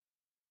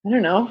I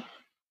don't know.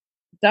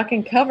 Duck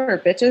and cover,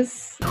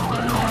 bitches.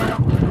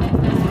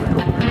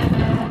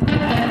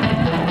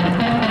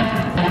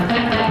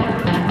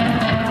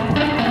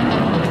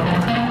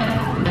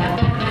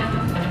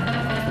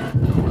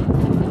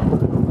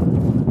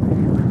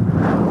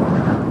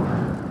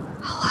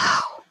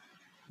 Hello.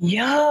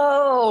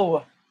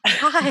 Yo!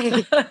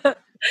 Hi.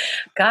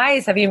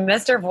 Guys, have you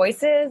missed our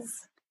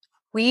voices?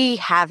 We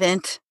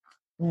haven't.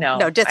 No,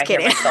 No, just I hear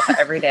kidding. myself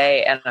every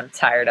day and I'm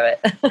tired of it.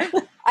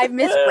 I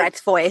miss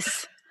Brett's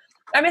voice.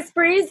 I miss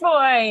Bree's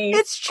voice.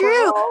 It's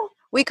true. Girl.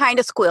 We kind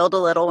of squealed a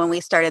little when we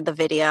started the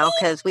video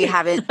because we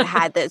haven't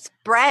had this.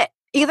 Brett,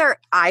 either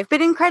I've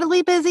been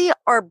incredibly busy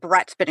or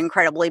Brett's been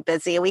incredibly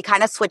busy. We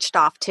kind of switched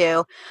off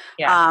too.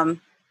 Yeah.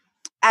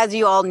 As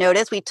you all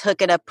noticed, we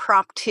took an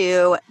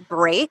impromptu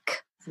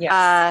break.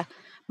 Yes.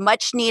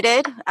 Much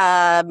needed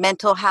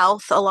mental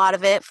health, a lot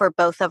of it for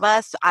both of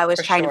us. I was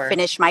For trying sure. to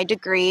finish my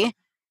degree,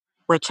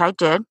 which I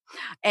did.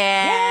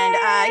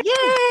 And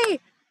yay!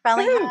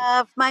 Finally Woo-hoo.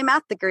 have my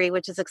math degree,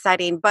 which is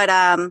exciting. But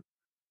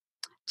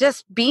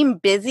just being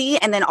busy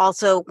and then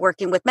also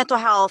working with mental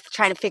health,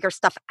 trying to figure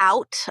stuff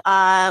out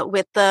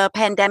with the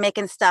pandemic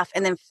and stuff.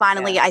 And then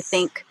finally, I Yes.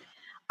 think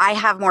I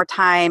have more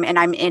time and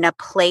I'm in a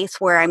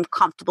place where I'm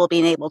comfortable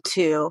being able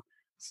to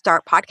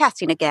start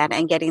podcasting again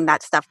and getting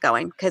that stuff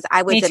going. Because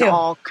I was Me in too.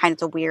 all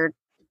kinds of weird,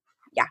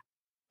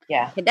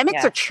 Yeah.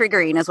 pandemics are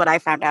triggering is what I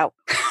found out.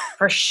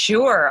 For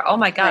sure. Oh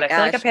my God. My I feel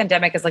like a gosh.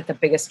 pandemic is like the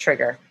biggest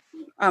trigger.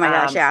 Oh my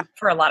gosh, yeah.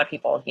 For a lot of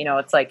people,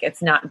 it's like,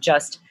 it's not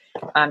just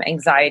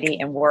anxiety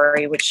and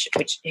worry, which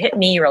hit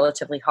me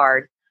relatively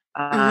hard.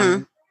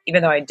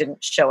 Even though I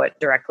didn't show it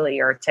directly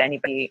or to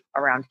anybody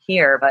around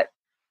here, but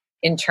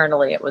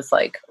internally it was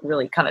like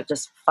really kind of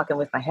just fucking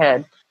with my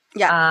head.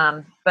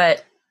 Yeah.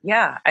 But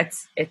yeah,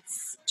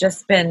 it's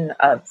just been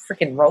a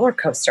freaking roller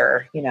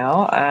coaster,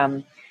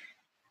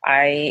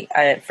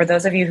 I for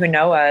those of you who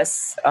know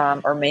us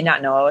or may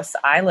not know us,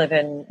 I live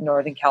in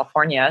Northern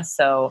California,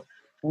 so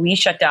we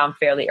shut down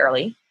fairly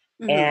early,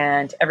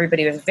 and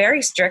everybody was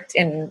very strict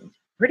and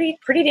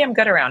pretty damn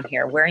good around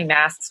here, wearing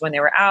masks when they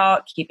were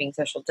out, keeping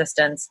social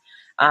distance,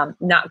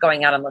 not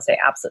going out unless they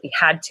absolutely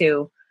had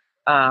to.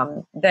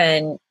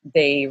 Then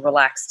they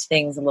relaxed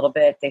things a little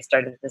bit. They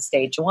started the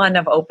stage 1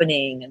 of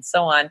opening and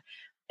so on,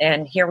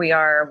 and here we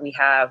are. We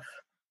have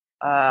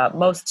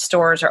most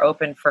stores are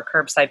open for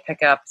curbside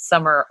pickup.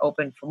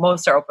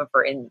 Most are open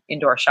for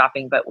indoor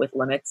shopping, but with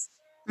limits.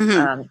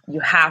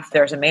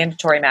 There's a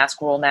mandatory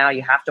mask rule now.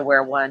 You have to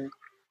wear one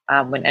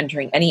when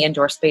entering any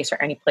indoor space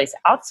or any place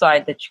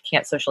outside that you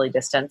can't socially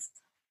distance.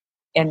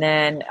 And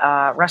then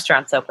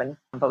restaurants open,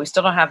 but we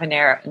still don't have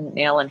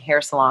nail and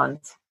hair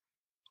salons.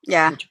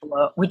 Yeah.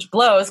 Which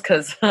blows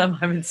because I'm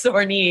in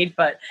sore need,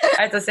 but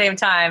at the same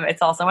time,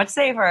 it's also much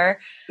safer.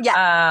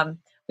 Yeah.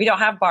 We don't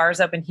have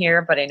bars open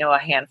here, but I know a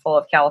handful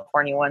of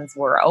California ones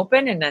were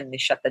open and then they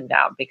shut them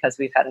down because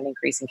we've had an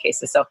increase in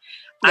cases. So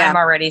I'm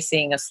already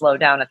seeing a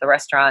slowdown at the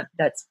restaurant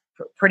that's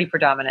pretty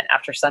predominant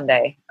after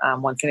Sunday.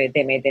 Once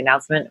they made the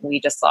announcement, we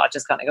just saw it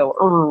just kind of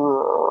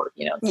go,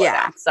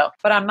 down. So,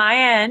 but on my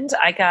end,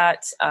 I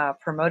got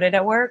promoted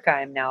at work.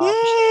 I'm now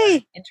officially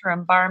an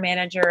interim bar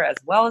manager as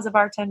well as a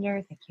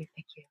bartender. Thank you.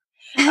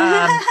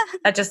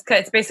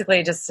 It's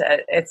basically just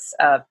it's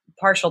a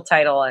partial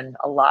title and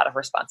a lot of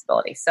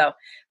responsibility. So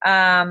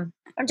I'm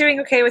doing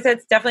okay with it.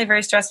 It's definitely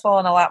very stressful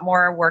and a lot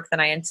more work than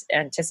I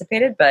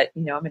anticipated, but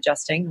I'm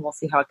adjusting and we'll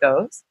see how it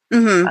goes.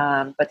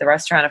 But the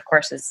restaurant, of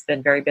course, has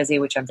been very busy,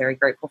 which I'm very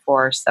grateful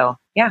for. So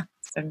yeah,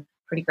 it's been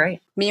pretty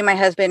great. Me and my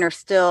husband are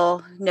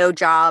still no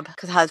job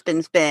because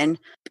husband's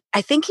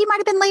I think he might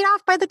have been laid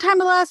off by the time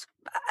of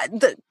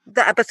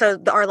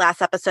our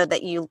last episode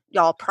that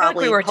y'all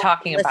probably we were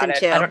talking about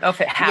it. I don't know if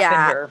it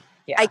happened or.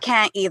 Yeah. I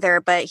can't either,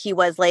 but he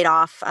was laid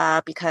off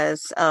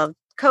because of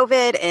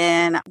COVID,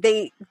 and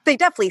they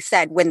definitely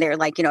said when they're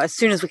like, as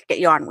soon as we can get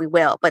you on, we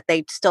will, but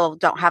they still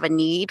don't have a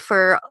need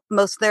for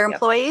most of their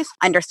employees,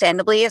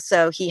 understandably.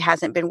 So he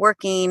hasn't been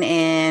working,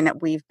 and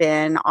we've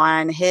been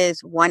on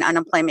his one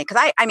unemployment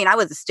because I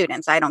was a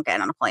student, so I don't get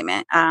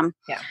unemployment.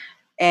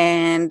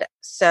 And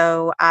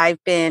so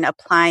I've been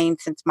applying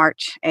since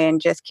March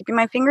and just keeping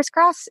my fingers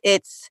crossed.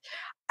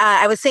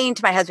 I was saying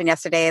to my husband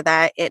yesterday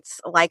that it's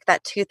like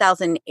that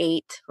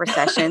 2008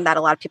 recession that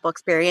a lot of people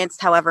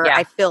experienced. However,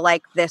 I feel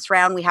like this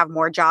round we have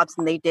more jobs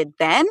than they did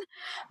then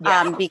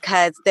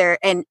because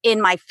and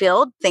in my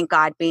field, thank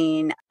God,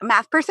 being a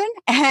math person,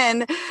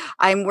 and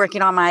I'm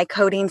working on my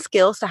coding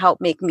skills to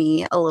help make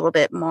me a little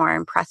bit more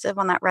impressive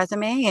on that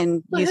resume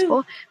and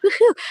useful.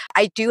 Woohoo.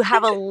 I do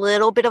have a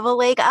little bit of a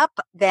leg up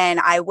than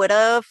I would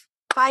have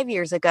 5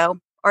 years ago,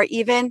 or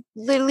even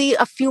literally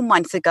a few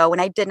months ago when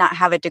I did not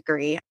have a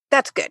degree.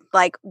 That's good.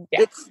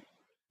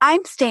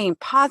 I'm staying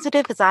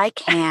positive as I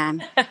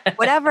can.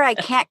 Whatever I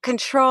can't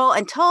control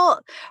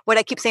what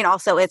I keep saying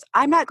also is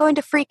I'm not going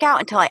to freak out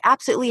until I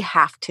absolutely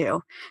have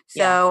to.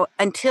 So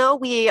until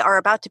we are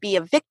about to be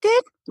evicted,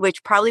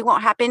 which probably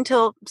won't happen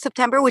until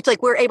September, which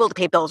like we're able to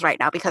pay bills right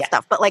now because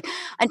stuff, but like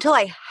until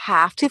I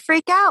have to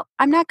freak out,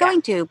 I'm not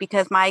going to,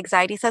 because my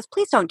anxiety says,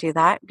 please don't do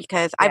that,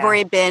 because I've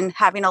already been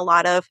having a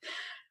lot of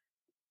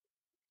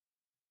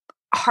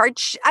I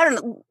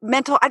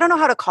don't know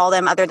how to call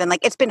them other than like,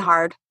 it's been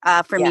hard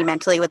for me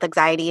mentally with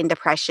anxiety and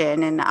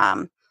depression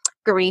and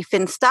grief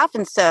and stuff.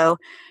 And so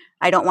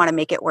I don't want to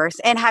make it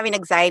worse. And having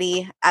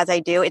anxiety as I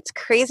do, it's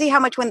crazy how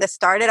much when this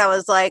started, I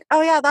was like,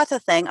 oh yeah, that's a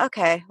thing.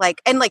 Okay. Like,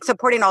 and like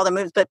supporting all the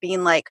moves, but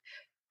being like,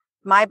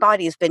 my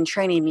body's been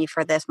training me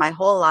for this my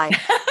whole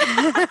life.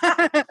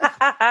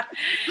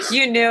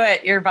 You knew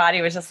it. Your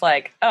body was just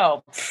like,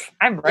 oh,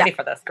 I'm ready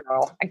for this,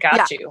 girl. I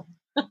got you.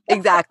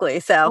 Exactly.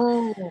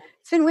 So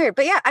it's been weird.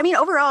 But yeah, I mean,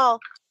 overall,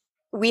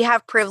 we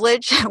have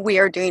privilege. We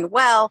are doing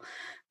well.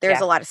 There's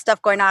a lot of stuff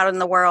going on in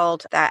the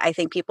world that I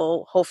think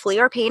people hopefully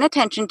are paying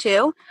attention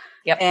to.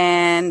 Yep.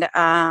 And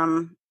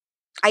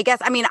I guess,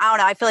 I mean, I don't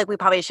know. I feel like we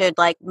probably should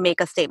like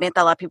make a statement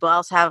that a lot of people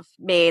else have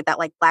made that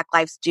like Black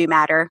lives do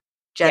matter,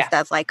 just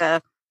as like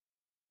and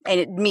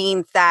it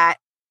means that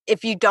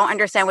if you don't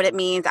understand what it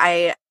means,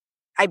 I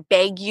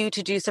beg you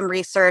to do some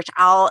research.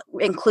 I'll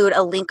include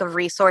a link of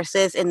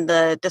resources in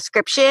the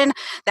description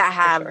that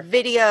have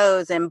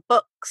videos and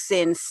books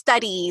and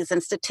studies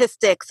and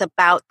statistics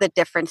about the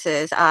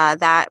differences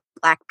that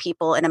Black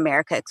people in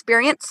America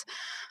experience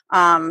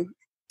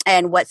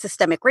and what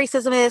systemic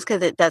racism is,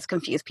 because it does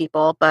confuse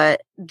people.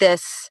 But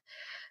this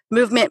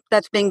movement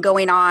that's been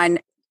going on,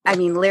 I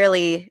mean,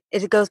 literally,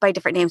 it goes by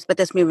different names, but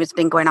this movement's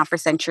been going on for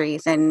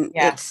centuries, and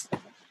it's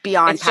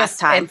beyond past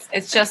time.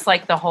 It's just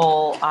like the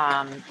whole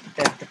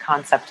the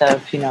concept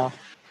of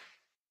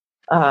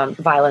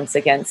violence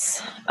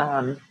against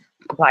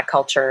Black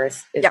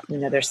cultures.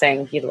 They're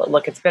saying,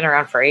 look, it's been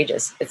around for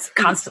ages. It's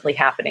constantly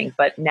happening,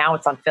 but now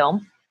it's on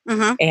film,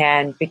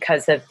 and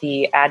because of since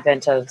the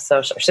advent of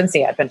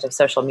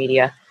social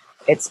media,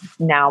 it's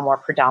now more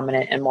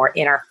predominant and more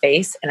in our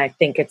face. And I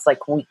think it's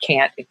like we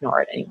can't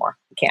ignore it anymore.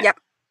 We can't. Yep.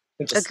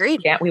 We just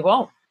agreed. Can't. We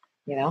won't.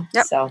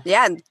 Yep. So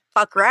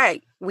fuck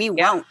right. We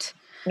won't.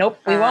 Nope,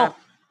 we won't.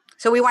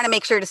 So we want to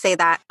make sure to say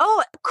that.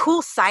 Oh,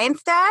 Cool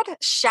Science Dad.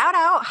 Shout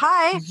out.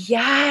 Hi.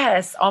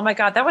 Yes. Oh my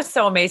God. That was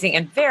so amazing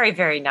and very,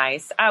 very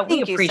nice.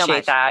 We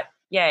appreciate that.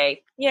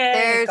 Yay. Yay.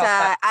 There's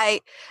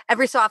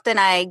every so often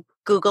I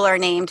Google our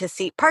name to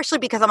see, partially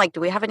because I'm like, do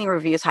we have any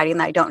reviews hiding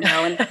that I don't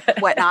know and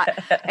whatnot?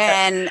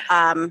 And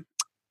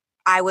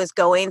I was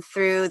going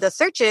through the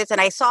searches and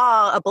I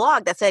saw a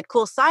blog that said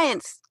Cool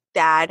Science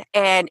Dad.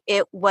 And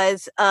it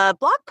was a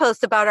blog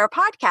post about our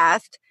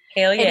podcast.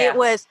 Hell yeah. And it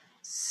was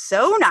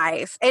so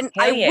nice. And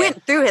I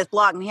went through his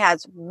blog and he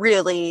has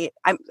really,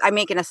 I'm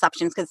making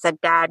assumptions because it said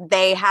dad.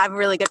 They have a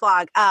really good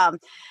blog.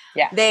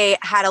 They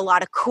had a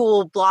lot of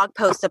cool blog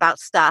posts about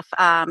stuff.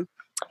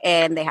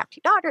 And they have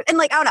 2 daughters. And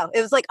like, I don't know,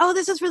 it was like, oh,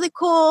 this is really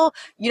cool.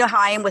 You know how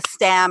I am with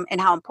STEM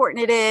and how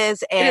important it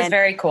is. And it is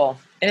very cool.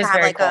 It is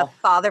very cool. A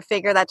father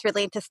figure that's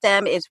really into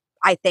STEM is,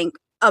 I think,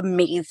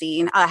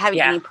 amazing.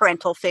 Having any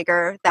parental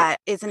figure that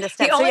is into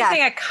STEM. The only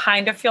thing I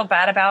kind of feel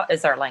bad about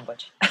is our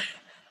language.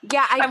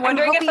 Yeah, I'm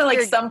wondering if at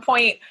like some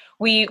point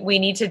we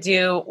need to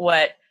do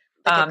what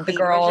the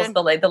girls,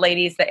 the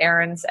ladies, the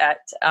Aarons at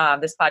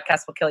This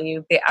Podcast Will Kill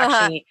You. They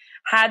actually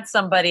had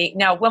somebody.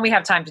 Now, when we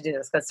have time to do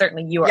this, because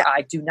certainly you or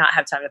I do not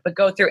have time, but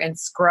go through and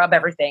scrub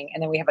everything,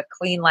 and then we have a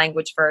clean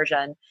language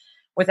version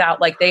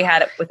without they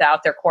had it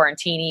without their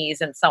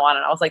quarantinis and so on.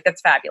 And I was like,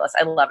 that's fabulous.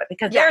 I love it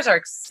because theirs are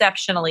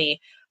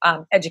exceptionally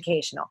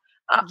educational.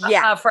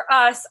 For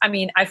us, I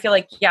mean, I feel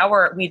like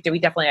we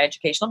definitely are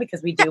educational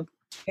because we do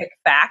pick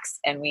facts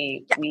and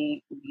we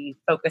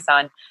focus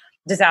on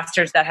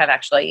disasters that have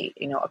actually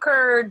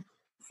occurred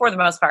for the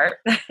most part.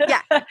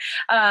 Yeah.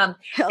 April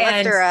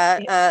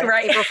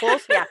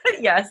Fools. Yeah.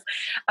 Yes.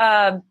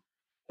 But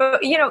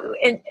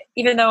and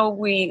even though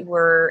we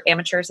were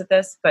amateurs at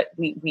this, but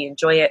we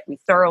enjoy it. We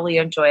thoroughly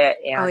enjoy it.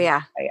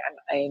 And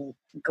I'm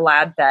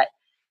glad that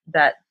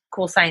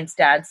Cool Science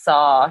Dad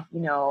saw,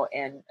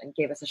 and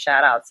gave us a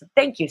shout out. So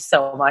thank you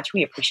so much.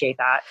 We appreciate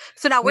that.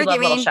 So now we're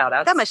giving them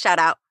a shout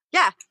out.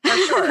 Yeah, for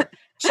sure.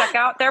 Check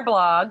out their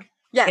blog.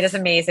 Yes. It is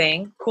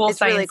amazing. Cool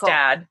Science really cool.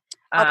 Dad.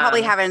 I'll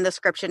probably have it in the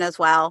description as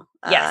well.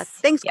 Yes.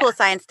 Thanks, Cool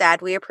Science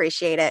Dad. We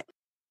appreciate it.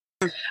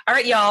 All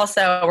right, y'all.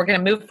 So we're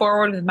going to move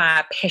forward with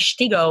my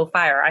Peshtigo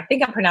fire. I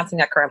think I'm pronouncing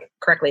that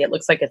correctly. It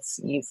looks like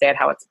you said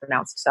how it's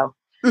pronounced. So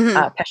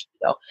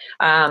Peshtigo.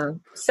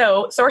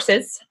 So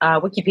sources,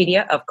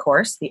 Wikipedia, of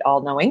course, the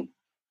all-knowing.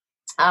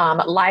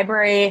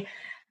 Library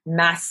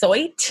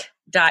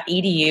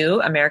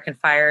Massasoit.edu, American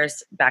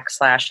Fires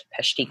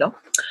 /Peshtigo.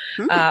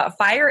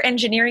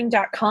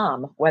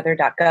 Fireengineering.com,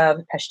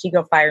 weather.gov,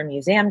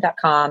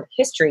 PeshtigoFireMuseum.com,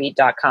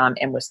 history.com,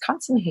 and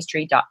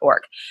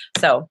WisconsinHistory.org.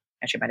 So,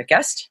 as you might have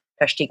guessed,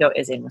 Peshtigo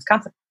is in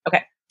Wisconsin.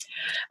 Okay.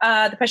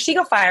 The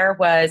Peshtigo Fire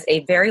was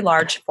a very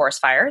large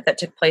forest fire that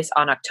took place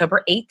on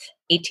October 8th,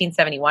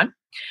 1871,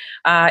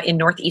 in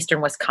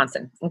northeastern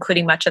Wisconsin,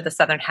 including much of the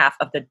southern half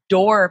of the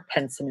Door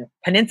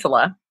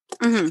Peninsula,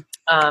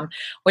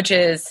 which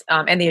is,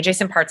 and the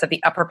adjacent parts of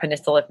the Upper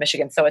Peninsula of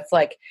Michigan. So it's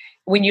like,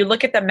 when you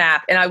look at the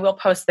map, and I will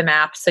post the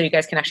map so you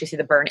guys can actually see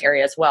the burn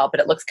area as well, but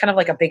it looks kind of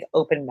like a big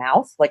open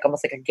mouth, like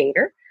almost like a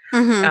gator.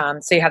 So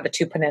you have the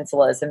two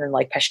peninsulas, and then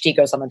like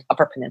Peshtigo's on the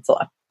Upper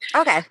Peninsula.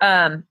 Okay.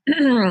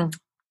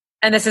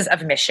 And this is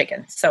of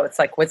Michigan. So it's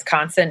like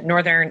Wisconsin,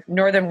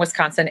 northern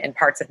Wisconsin, and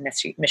parts of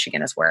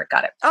Michigan is where it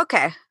got it.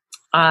 Okay.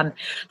 The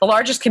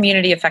largest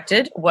community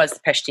affected was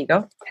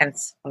Peshtigo,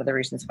 hence one of the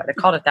reasons why they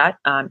called it that,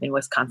 in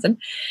Wisconsin.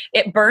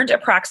 It burned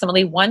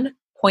approximately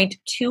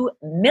 1.2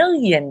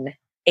 million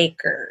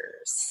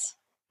acres.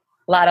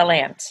 A lot of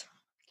land.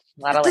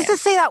 Let's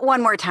just say that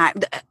one more time.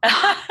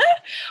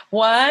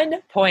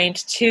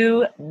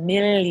 1.2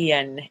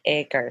 million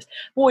acres.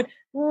 1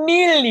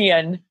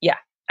 million. Yeah,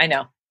 I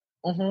know.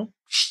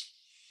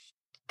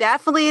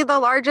 Definitely the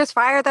largest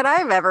fire that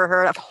I've ever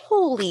heard of.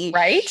 Holy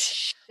right?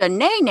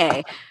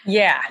 Shanane.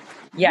 Yeah.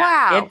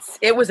 Wow.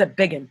 It was a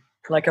big one,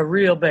 like a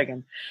real big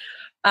one.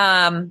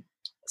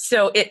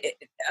 So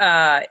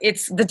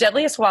it's the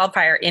deadliest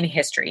wildfire in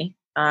history,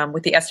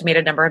 with the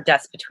estimated number of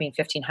deaths between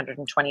 1,500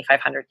 and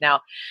 2,500.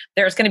 Now,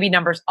 there's going to be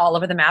numbers all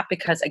over the map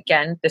because,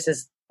 again, this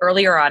is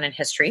earlier on in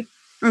history.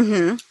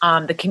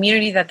 The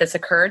community that this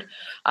occurred,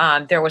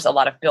 there was a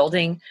lot of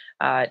building,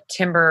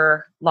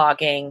 timber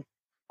logging,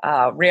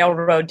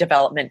 railroad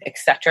development,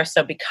 etc.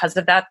 So because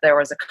of that, there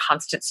was a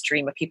constant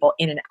stream of people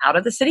in and out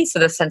of the city. So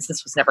the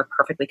census was never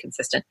perfectly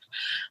consistent,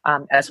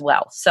 as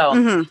well.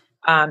 So,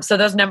 so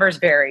those numbers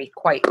vary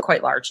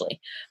quite largely.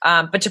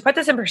 But to put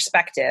this in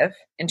perspective,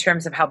 in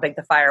terms of how big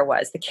the fire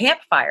was, the Camp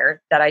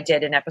Fire that I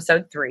did in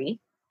episode 3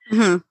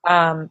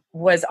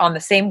 was on the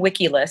same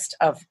wiki list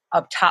of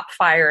top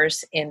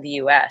fires in the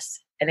U.S.,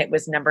 and it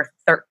was number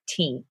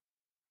 13.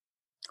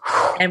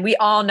 And we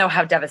all know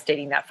how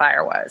devastating that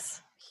fire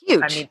was.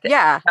 Huge. I mean,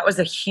 that was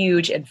a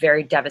huge and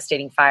very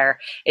devastating fire.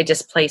 It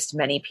displaced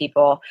many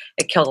people.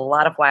 It killed a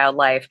lot of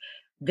wildlife.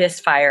 This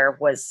fire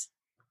was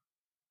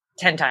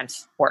 10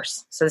 times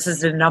worse. So this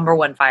is the number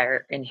one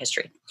fire in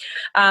history.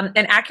 An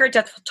accurate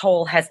death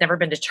toll has never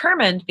been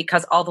determined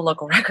because all the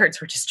local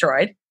records were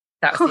destroyed.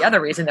 That was the other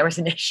reason there was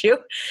an issue.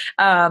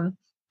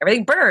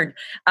 Everything burned.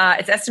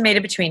 It's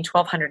estimated between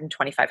 1,200 and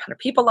 2,500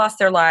 people lost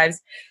their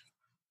lives.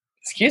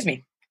 Excuse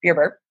me, beer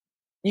burp.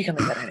 You can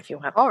leave that in if you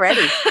want.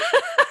 Already.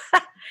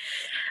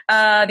 The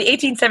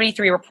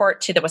 1873 report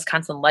to the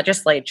Wisconsin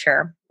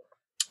legislature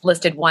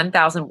listed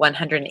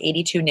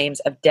 1,182 names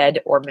of dead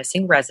or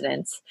missing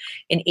residents.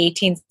 In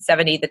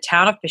 1870, the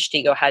town of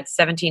Peshtigo had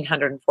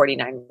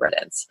 1,749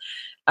 residents.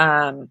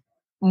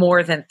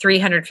 More than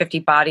 350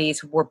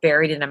 bodies were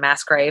buried in a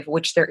mass grave,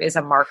 which there is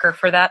a marker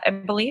for that, I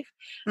believe.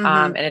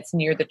 And it's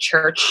near the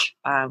church,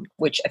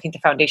 which I think the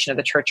foundation of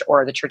the church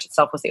or the church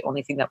itself was the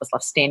only thing that was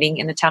left standing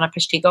in the town of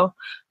Peshtigo.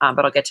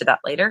 But I'll get to that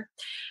later.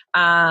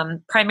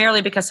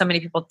 Primarily because so many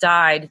people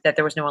died that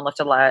there was no one left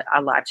alive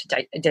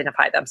to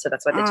identify them. So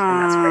that's why they took a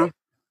mass grave.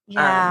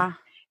 Yeah.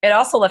 It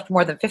also left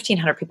more than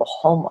 1,500 people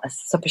homeless.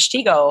 So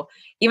Peshtigo,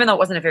 even though it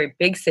wasn't a very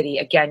big city,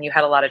 again, you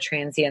had a lot of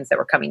transients that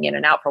were coming in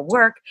and out for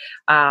work,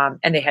 and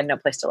they had no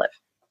place to live.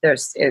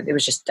 It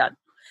was just done.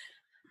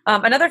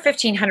 Another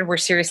 1,500 were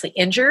seriously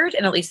injured,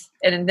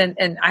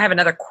 and I have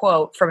another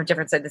quote from a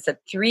different site that said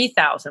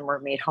 3,000 were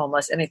made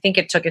homeless, and I think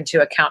it took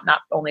into account not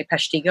only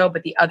Peshtigo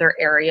but the other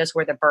areas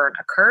where the burn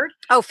occurred.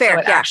 Oh, fair. So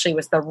it actually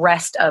was the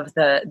rest of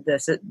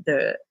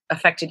the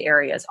affected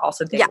areas.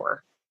 Also, they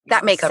were.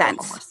 That makes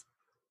sense. Homeless.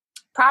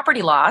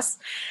 Property loss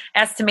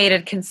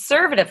estimated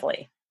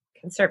conservatively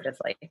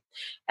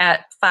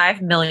at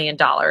 $5 million.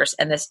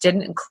 And this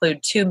didn't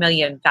include 2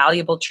 million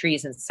valuable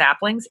trees and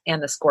saplings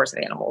and the scores of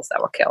animals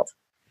that were killed.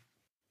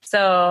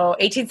 So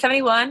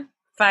 1871,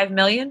 5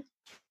 million.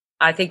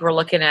 I think we're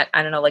looking at,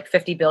 I don't know, like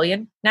 50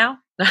 billion now.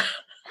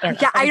 I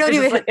don't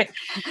even.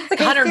 It's like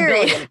 100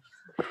 billion.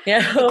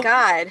 Yeah. Oh,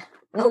 God.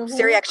 Oh,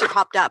 Siri actually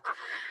popped up.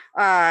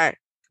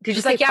 Did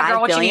you say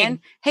 5 billion?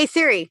 Hey,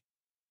 Siri.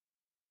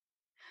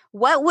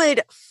 What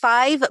would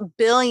 5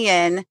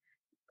 billion?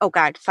 Oh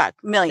God, fuck,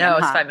 million. No,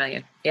 it's 5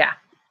 million. Yeah.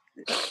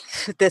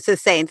 This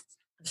is insane.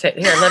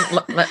 Here,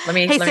 let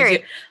me. Hey,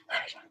 Siri.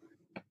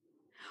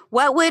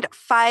 What would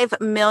 $5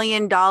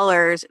 million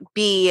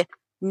be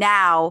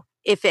now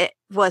if it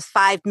was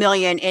 5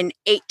 million in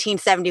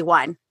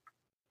 1871?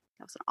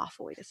 That was an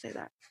awful way to say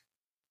that.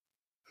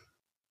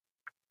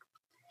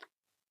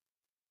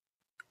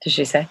 Did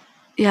she say?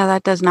 Yeah,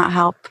 that does not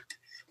help.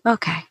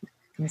 Okay.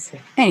 Let me see.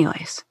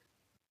 Anyways.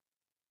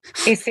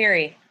 Hey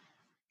Siri,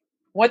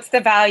 what's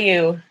the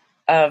value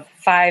of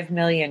 $5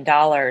 million in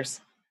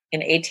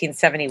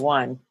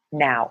 1871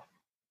 now?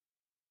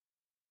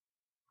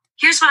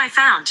 Here's what I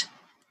found.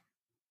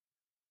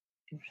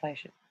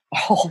 Inflation.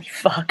 Holy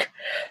fuck.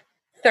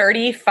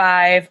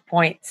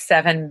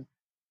 35.7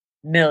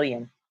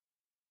 million.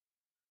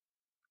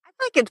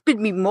 like it's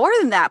been me more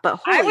than that, but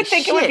holy I would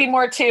think shit. it would be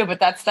more too, but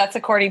that's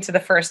according to the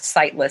first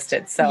site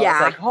listed. So it's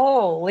like,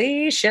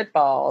 holy shit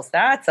balls.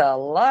 That's a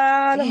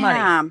lot of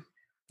money.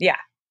 Yeah.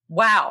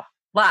 Wow.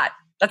 Lot.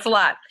 That's a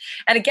lot.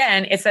 And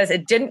again, it says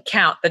it didn't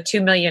count the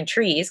 2 million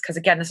trees because,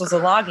 again, this was a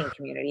logging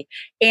community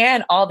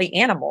and all the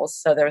animals.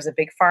 So there was a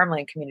big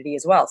farmland community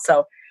as well.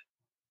 So,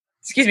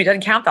 excuse me, it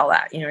doesn't count all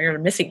that. You're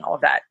missing all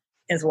of that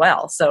as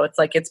well. So it's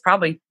like it's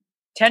probably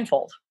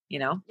tenfold,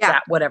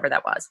 that whatever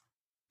that was.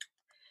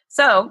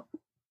 So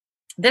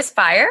this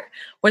fire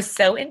was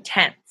so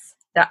intense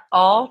that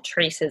all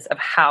traces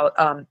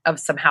of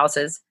some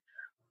houses,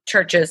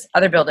 churches,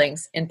 other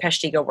buildings in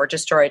Peshtigo were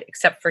destroyed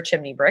except for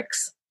chimney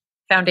bricks,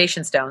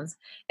 foundation stones,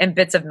 and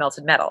bits of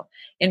melted metal.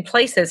 In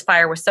places,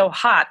 fire was so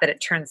hot that it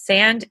turned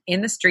sand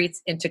in the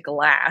streets into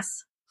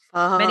glass.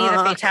 Many of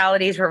the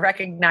fatalities were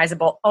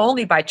recognizable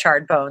only by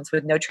charred bones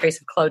with no trace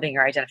of clothing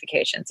or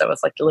identification. So it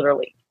was like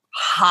literally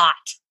hot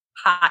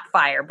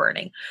fire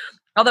burning.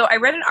 Although I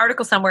read an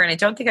article somewhere, and I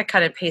don't think I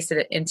cut and pasted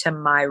it into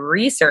my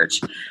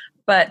research,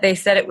 but they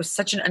said it was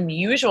such an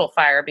unusual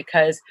fire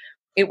because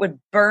it would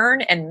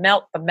burn and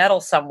melt the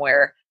metal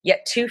somewhere,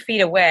 yet 2 feet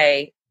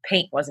away,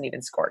 paint wasn't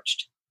even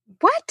scorched.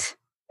 What?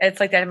 It's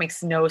like that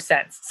makes no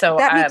sense. So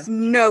that makes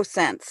no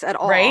sense at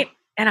all. Right?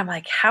 And I'm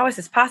like, how is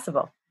this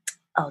possible?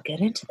 I'll get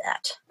into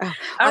that.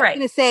 I was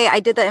going to say, I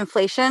did the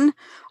inflation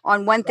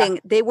on one thing.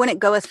 They wouldn't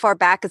go as far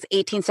back as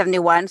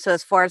 1871. So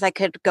as far as I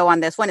could go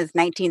on this one is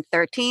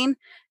 1913.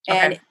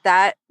 And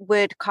that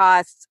would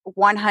cost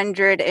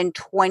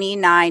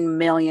 $129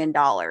 million.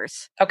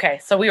 Okay.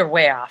 So we were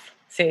way off.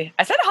 See,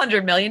 I said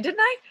 100 million,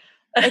 didn't I?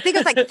 I think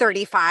it's like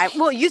 35.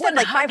 Well, you said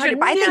like 500,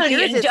 but I think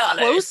yours is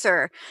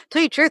closer. To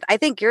tell you the truth, I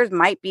think yours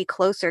might be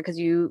closer because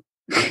you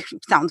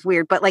sounds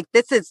weird, but like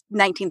this is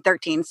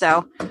 1913.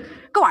 So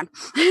go on.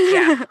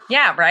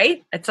 Yeah,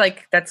 right? It's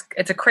like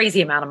it's a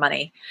crazy amount of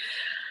money.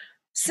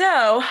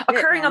 So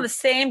occurring on the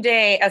same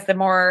day as the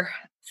more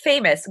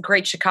famous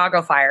Great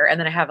Chicago Fire, and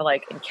then I have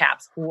like in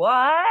caps,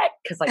 what?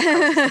 Because like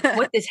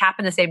what this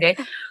happened the same day?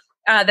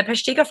 The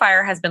Peshtigo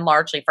Fire has been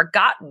largely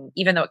forgotten,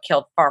 even though it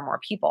killed far more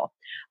people.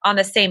 On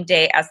the same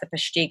day as the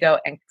Peshtigo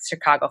and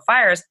Chicago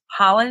fires,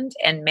 Holland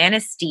and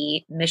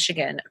Manistee,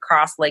 Michigan,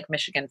 across Lake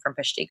Michigan from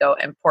Peshtigo,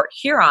 and Port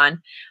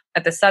Huron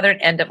at the southern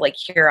end of Lake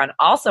Huron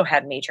also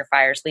had major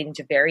fires, leading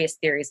to various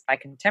theories by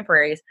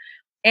contemporaries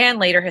and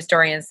later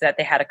historians that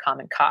they had a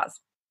common cause.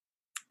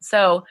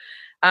 So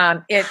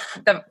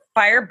the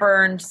fire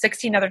burned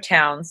 16 other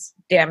towns,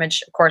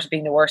 damage, of course,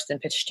 being the worst in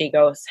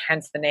Peshtigo,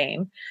 hence the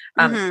name.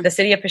 The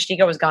city of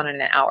Peshtigo was gone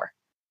in an hour.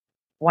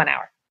 1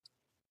 hour.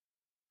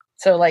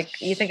 So, like,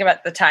 you think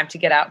about the time to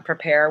get out and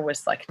prepare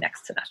was like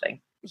next to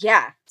nothing.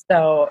 Yeah.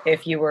 So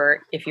if you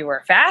were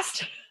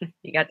fast,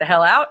 you got the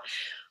hell out.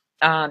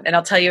 And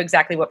I'll tell you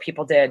exactly what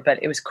people did,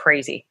 but it was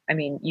crazy. I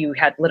mean, you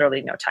had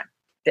literally no time.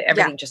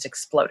 Everything just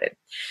exploded.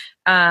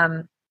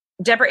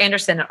 Deborah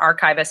Anderson, an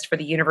archivist for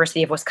the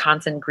University of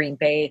Wisconsin Green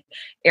Bay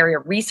Area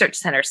Research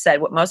Center, said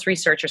what most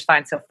researchers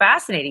find so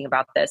fascinating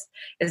about this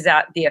is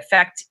that the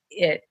effect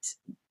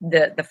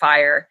the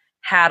fire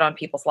had on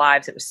people's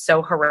lives. It was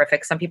so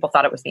horrific. Some people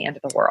thought it was the end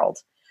of the world.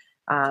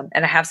 And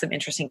I have some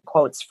interesting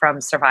quotes from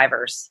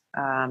survivors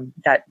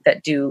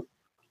that do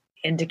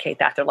indicate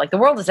that. They're like, the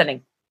world is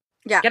ending.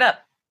 Yeah. Get up.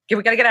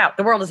 We got to get out.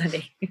 The world is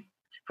ending.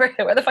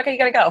 Where the fuck are you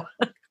going to go?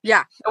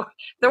 Yeah.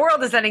 The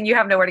world is ending. You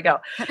have nowhere to go.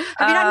 Have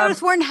you not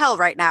noticed we're in hell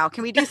right now?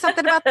 Can we do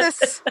something about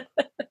this?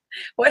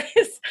 What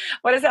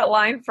is that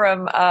line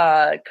from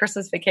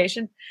Christmas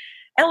Vacation?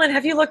 Ellen,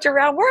 have you looked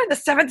around? We're in the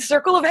 7th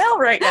circle of hell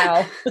right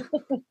now.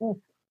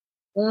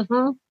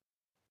 Mm-hmm.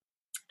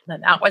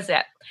 And that was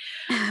it.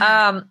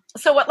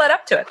 So what led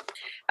up to it?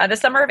 The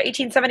summer of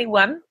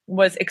 1871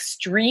 was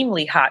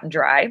extremely hot and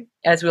dry,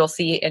 as we'll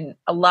see in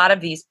a lot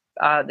of these.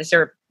 These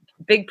are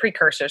big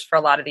precursors for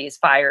a lot of these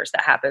fires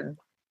that happen.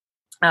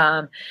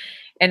 And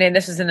then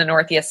this is in the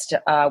northeast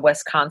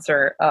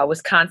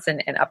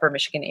Wisconsin and upper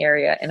Michigan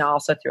area, and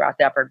also throughout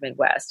the upper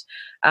Midwest.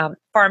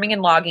 Farming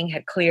and logging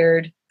had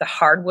cleared the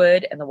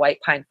hardwood and the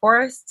white pine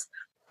forests.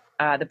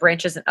 The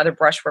branches and other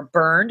brush were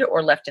burned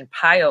or left in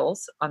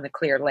piles on the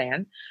cleared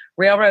land.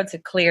 Railroads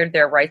had cleared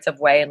their rights of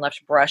way and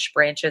left brush,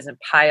 branches, and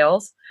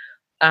piles,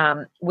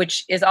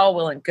 which is all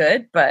well and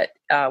good. But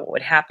what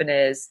would happen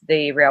is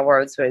the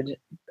railroads would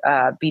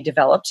be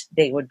developed.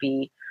 They would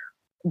be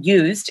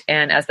used.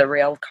 And as the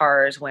rail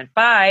cars went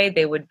by,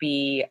 they would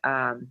be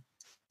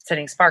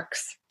sending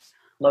sparks.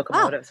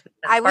 Locomotives. Oh,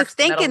 I was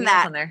thinking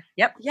that. On there.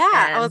 Yep.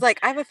 Yeah. And I was like,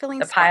 I have a feeling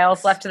the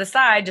piles left to the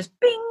side, just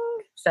bing.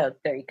 So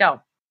there you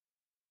go.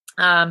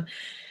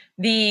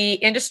 The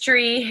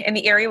industry in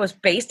the area was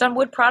based on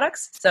wood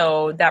products.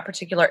 So that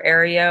particular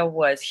area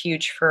was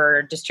huge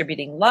for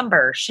distributing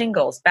lumber,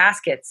 shingles,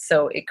 baskets.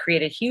 So it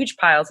created huge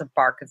piles of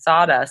bark and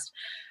sawdust.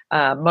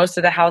 Most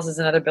of the houses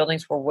and other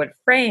buildings were wood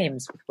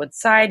frames with wood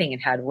siding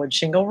and had wood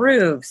shingle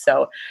roofs.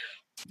 So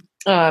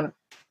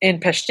in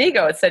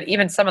Peshtigo, it said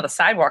even some of the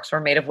sidewalks were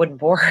made of wooden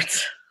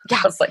boards. Yeah.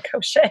 I was like,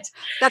 oh, shit.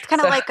 That's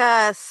kind of like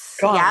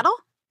Seattle?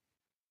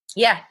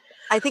 Yeah.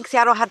 I think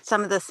Seattle had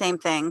some of the same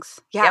things.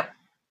 Yeah. Yep.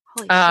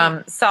 Holy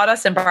shit.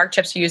 Sawdust and bark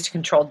chips are used to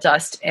control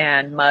dust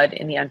and mud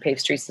in the unpaved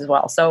streets as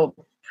well. So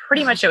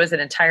pretty much it was an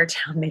entire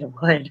town made of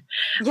wood.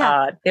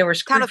 Yeah. They were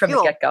screwed from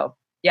the get-go.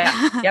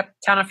 Yeah. Yep.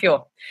 Town of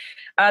fuel.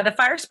 The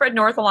fire spread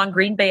north along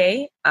Green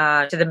Bay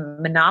to the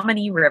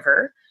Menominee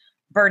River,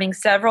 burning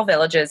several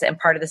villages and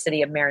part of the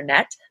city of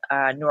Marinette,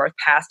 north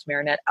past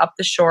Marinette, up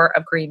the shore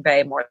of Green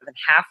Bay, more than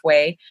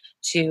halfway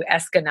to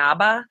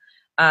Escanaba,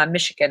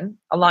 Michigan,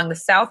 along the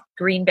South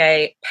Green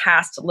Bay,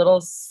 past Little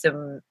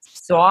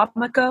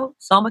Suamico.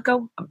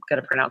 I'm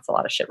going to pronounce a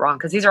lot of shit wrong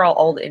because these are all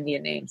old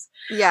Indian names.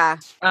 Yeah.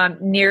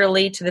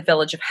 Nearly to the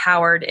village of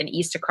Howard and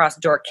east across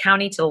Door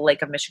County to the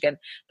Lake of Michigan.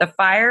 The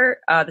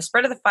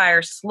spread of the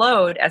fire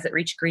slowed as it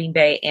reached Green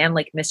Bay and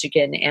Lake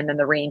Michigan, and then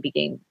the rain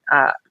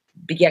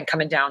began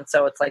coming down.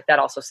 So it's like that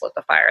also slowed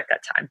the fire at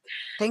that time.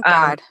 Thank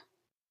God.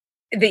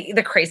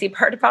 The crazy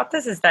part about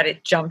this is that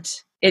it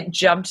jumped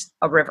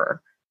a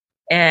river.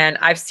 And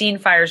I've seen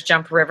fires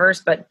jump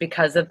rivers, but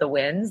because of the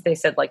winds, they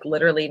said like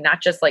literally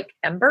not just like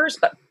embers,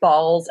 but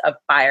balls of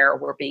fire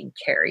were being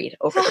carried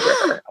over the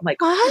river. I'm like,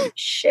 holy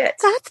shit.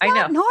 That's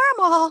not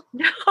normal.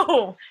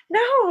 No.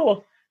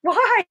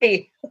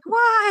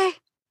 Why?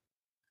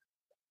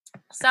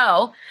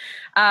 So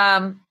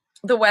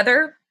the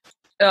weather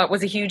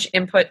was a huge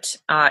input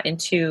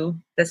into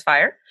this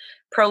fire.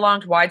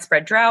 Prolonged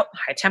widespread drought,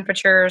 high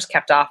temperatures,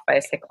 kept off by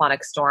a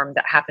cyclonic storm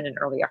that happened in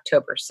early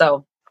October.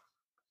 So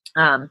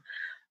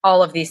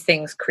all of these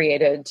things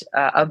created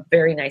a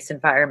very nice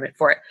environment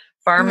for it.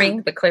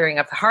 Farming, the clearing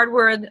of the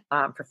hardwood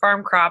for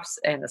farm crops,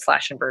 and the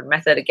slash and burn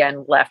method,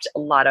 again, left a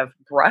lot of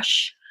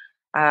brush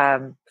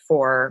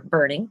for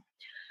burning.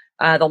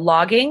 The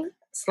logging,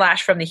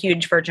 slash from the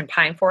huge virgin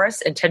pine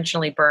forests,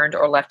 intentionally burned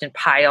or left in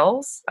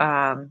piles,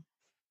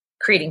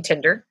 creating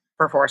tinder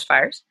for forest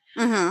fires.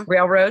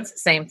 Railroads,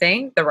 same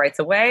thing. The rights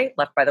of way,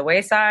 left by the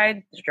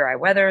wayside, the dry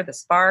weather, the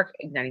spark,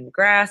 igniting the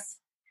grass.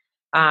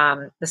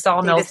 The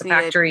sawmills, the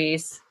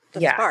factories.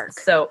 Spark.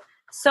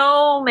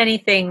 So many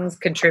things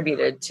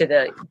contributed to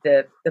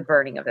the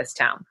burning of this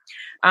town.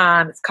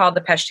 It's called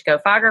the Peshtigo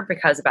Fire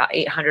because about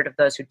 800 of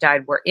those who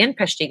died were in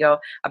Peshtigo,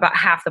 about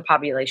half the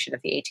population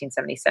of the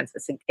 1870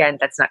 census. Again,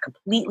 that's not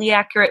completely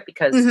accurate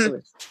because it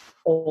was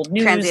old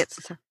news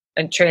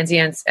and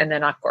transients, and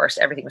then of course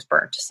everything was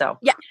burnt. So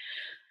yeah.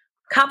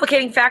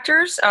 Complicating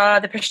factors,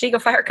 the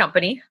Peshtigo Fire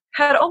Company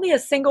had only a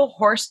single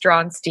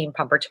horse-drawn steam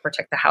pumper to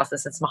protect the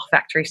houses and small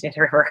factories near the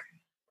river.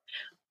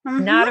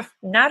 Not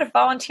a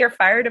volunteer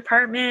fire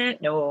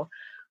department, no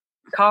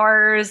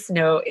cars,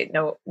 no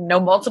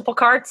multiple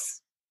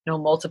carts, no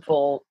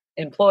multiple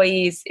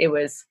employees. It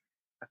was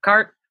a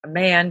cart, a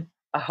man,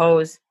 a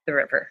hose, the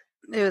river.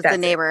 It was the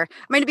neighbor.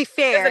 I mean, to be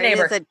fair, it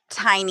is a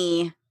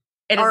tiny...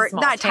 Or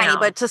not town. Tiny,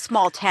 but it's a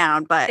small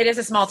town. But it is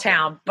a small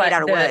town, but made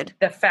out of wood.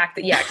 The fact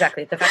that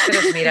exactly. The fact that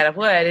it's made out of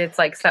wood, it's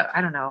like, so I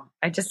don't know.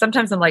 I just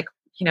sometimes I'm like,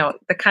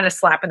 the kind of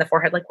slap in the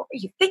forehead, like, what were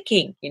you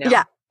thinking?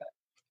 Yeah.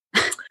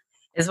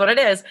 Is what it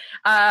is.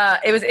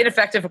 It was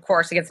ineffective, of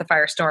course, against the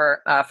forest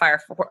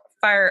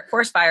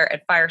fire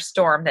and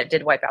firestorm that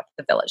did wipe out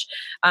the village.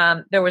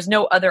 There was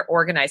no other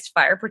organized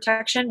fire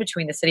protection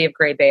between the city of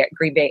Green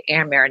Bay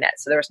and Marinette.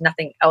 So there was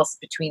nothing else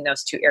between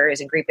those two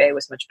areas. And Green Bay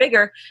was much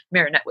bigger.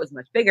 Marinette was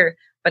much bigger,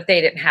 but they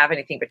didn't have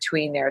anything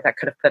between there that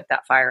could have put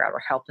that fire out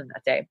or helped them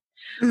that day.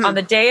 On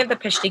the day of the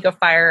Peshtigo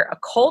fire, a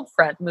cold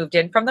front moved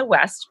in from the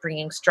west,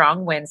 bringing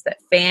strong winds that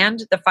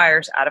fanned the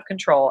fires out of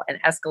control and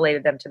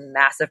escalated them to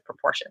massive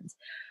proportions.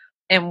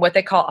 And what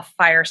they call a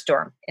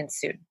firestorm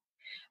ensued.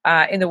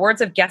 In the words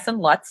of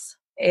Gesson Lutz,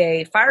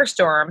 a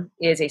firestorm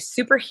is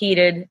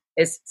superheated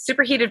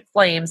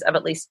flames of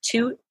at least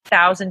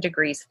 2,000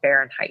 degrees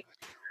Fahrenheit.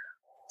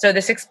 So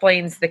this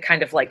explains the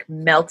kind of like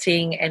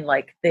melting and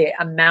like the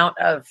amount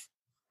of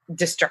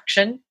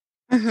destruction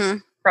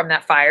from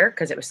that fire,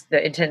 because it was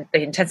the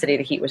intensity of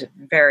the heat was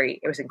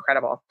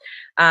incredible.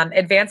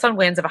 Advance on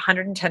winds of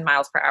 110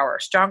 miles per hour or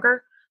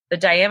stronger. The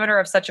diameter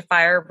of such a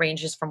fire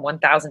ranges from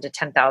 1,000 to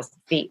 10,000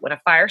 feet. When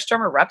a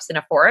firestorm erupts in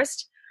a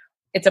forest,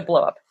 it's a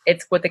blow up.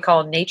 It's what they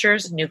call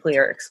nature's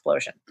nuclear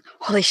explosion.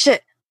 Holy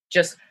shit.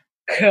 Just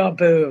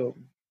kaboom,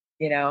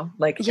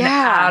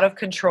 out of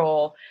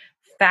control,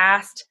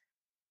 fast,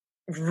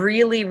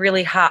 really,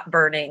 really hot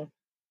burning.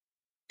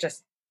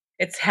 Just,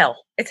 it's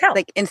hell. It's hell.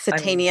 Like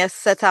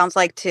instantaneous, that sounds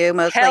like too.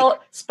 Most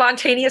hell,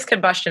 spontaneous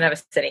combustion of a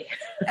city.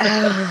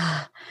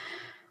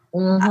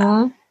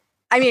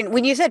 I mean,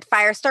 when you said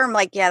firestorm,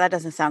 like, yeah, that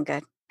doesn't sound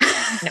good.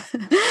 No.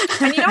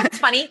 And what's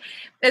funny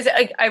is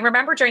I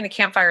remember during the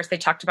campfires, they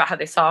talked about how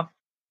they saw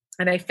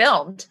and they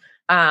filmed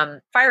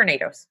fire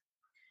nados.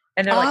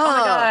 And they're like, oh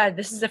my God,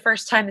 this is the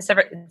first time it's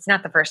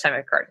not the first time it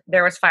occurred.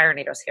 There was fire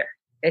nados here.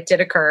 It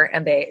did occur,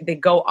 and they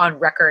go on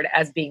record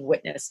as being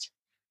witnessed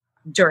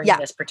during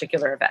this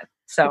particular event.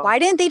 So why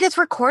didn't they just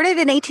record it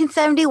in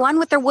 1871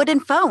 with their wooden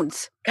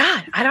phones?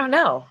 God, I don't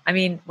know. I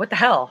mean, what the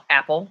hell,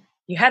 Apple?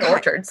 You had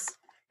orchards.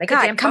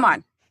 Come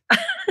on.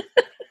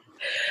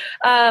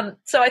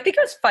 So I think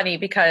it was funny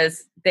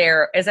because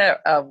there is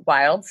a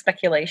wild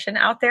speculation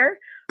out there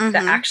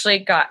that actually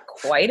got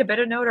quite a bit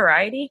of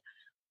notoriety.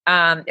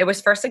 It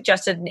was first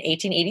suggested in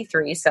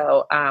 1883,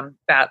 so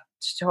about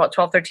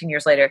 12, 13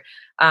 years later,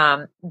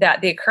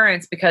 that the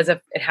occurrence, because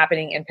of it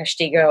happening in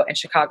Peshtigo and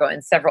Chicago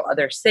and several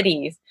other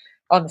cities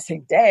on the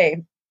same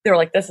day, they were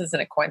like, this isn't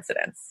a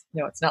coincidence.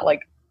 It's not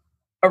like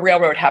a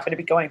railroad happened to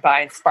be going by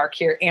and spark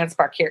here and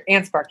spark here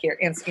and spark here.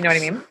 And you know what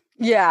I mean?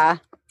 Yeah.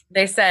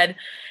 They said,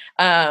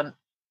 on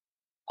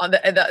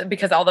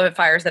because all the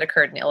fires that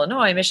occurred in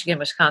Illinois, Michigan,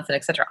 Wisconsin,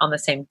 etc., on the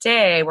same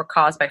day were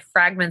caused by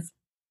fragments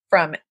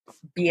from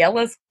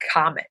Biela's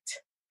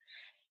comet.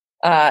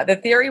 The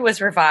theory was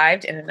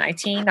revived in a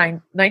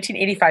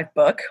 1985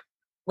 book,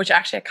 which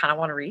actually I kind of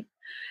want to read,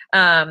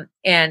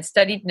 and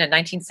studied in a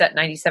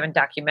 1997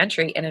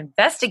 documentary and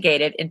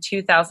investigated in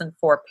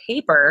 2004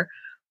 paper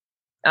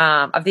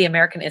of the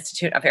American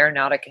Institute of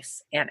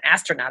Aeronautics and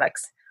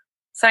Astronautics.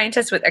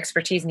 Scientists with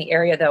expertise in the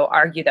area, though,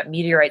 argue that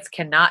meteorites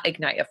cannot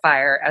ignite a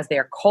fire as they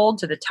are cold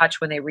to the touch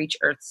when they reach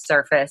Earth's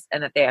surface,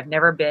 and that they have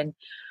never been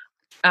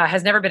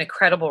has never been a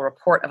credible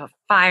report of a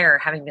fire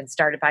having been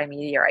started by a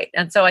meteorite.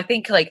 And so I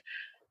think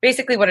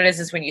basically what it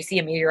is when you see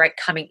a meteorite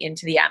coming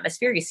into the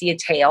atmosphere, you see a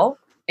tail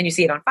and you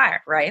see it on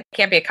fire, right? It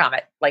can't be a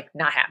comet,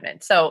 not happening.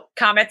 So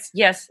comets,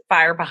 yes,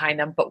 fire behind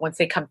them, but once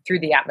they come through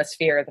the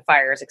atmosphere, the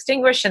fire is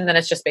extinguished, and then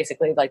it's just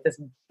basically this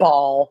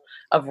ball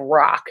of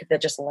rock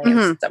that just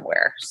lands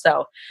somewhere.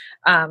 So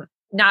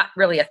not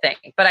really a thing,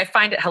 but I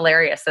find it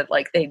hilarious that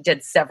they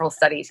did several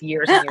studies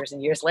years and years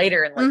and years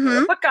later and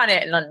wrote a book on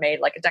it and then made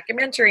a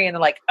documentary, and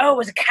they're like, oh, it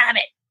was a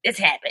comet. This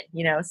happened,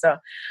 So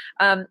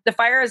the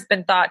fire has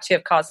been thought to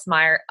have caused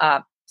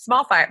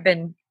small fire,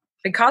 been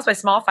caused by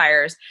small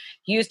fires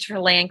used for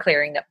land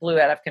clearing that blew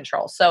out of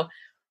control. So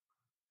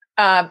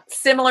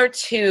similar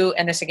to,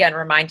 and this again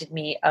reminded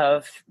me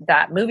of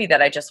that movie that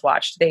I just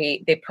watched.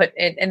 They put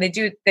it, and they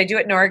do it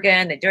in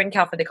Oregon. They do it in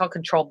California. They call it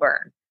control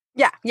burn.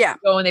 Yeah.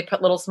 So and they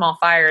put little small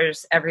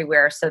fires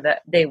everywhere so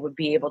that they would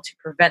be able to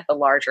prevent the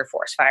larger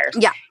forest fires.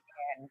 Yeah.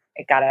 And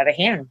it got out of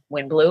hand.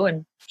 Wind blew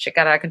and shit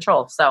got out of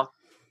control. So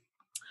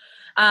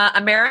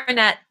a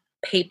Marinette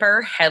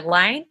paper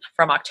headline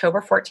from October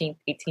 14th,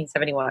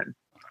 1871.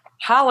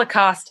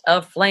 Holocaust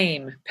of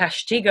flame.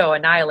 Peshtigo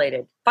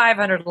annihilated.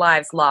 500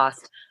 lives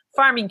lost.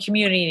 Farming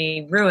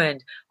community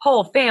ruined.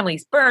 Whole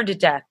families burned to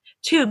death.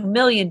 $2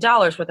 million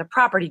worth of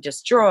property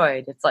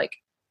destroyed. It's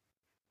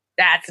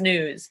that's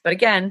news. But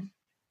again,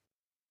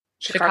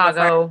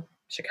 Chicago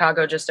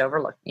just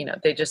overlooked,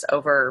 they just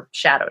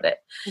overshadowed it.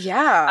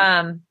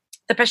 Yeah.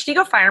 The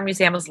Peshtigo Fire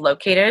Museum is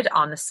located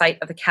on the site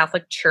of the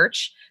Catholic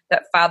Church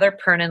that Father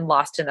Pernin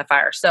lost in the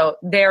fire. So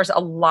there's a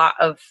lot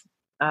of,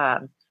 I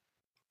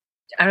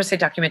don't say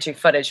documentary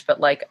footage, but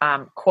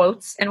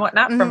quotes and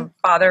whatnot from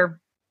Father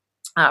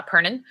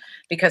Pernin,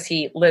 because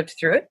he lived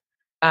through it.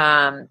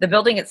 The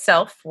building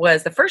itself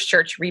was the first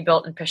church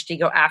rebuilt in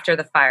Peshtigo after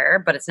the fire,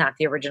 but it's not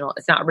the original.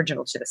 It's not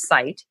original to the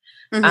site.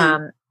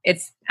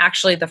 It's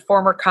actually the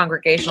former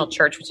Congregational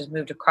Church, which has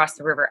moved across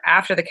the river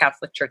after the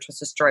Catholic Church was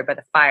destroyed by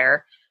the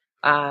fire.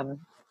 And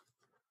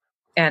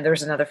there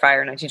was another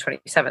fire in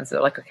 1927, so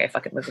they're like, okay,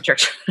 fuck it, move the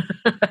church.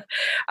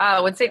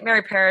 When St.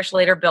 Mary Parish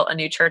later built a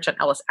new church on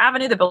Ellis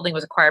Avenue, the building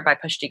was acquired by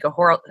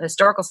Peshtigo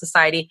Historical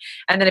Society,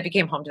 and then it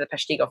became home to the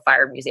Peshtigo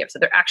Fire Museum. So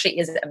there actually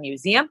is a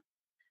museum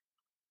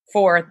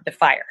for the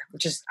fire,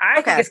 which is,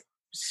 I think is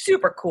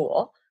super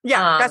cool.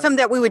 Yeah, that's something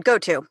that we would go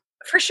to.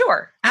 For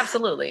sure.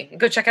 Absolutely.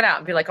 Go check it out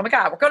and be like, oh my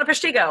God, we're going to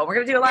Peshtigo. We're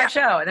going to do a live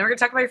show, and then we're going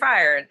to talk about your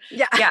fire. And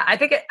I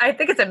think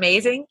it's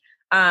amazing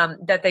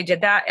that they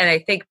did that. And I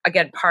think,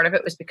 again, part of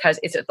it was because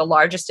it's the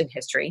largest in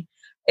history.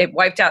 It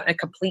wiped out a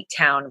complete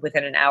town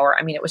within an hour.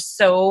 I mean, it was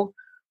so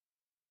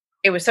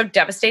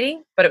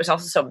devastating, but it was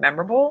also so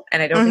memorable.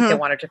 And I don't think they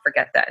wanted to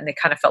forget that. And they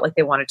kind of felt like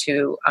they wanted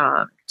to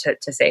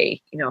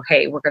say,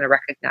 hey, we're going to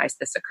recognize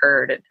this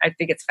occurred. And I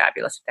think it's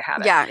fabulous if they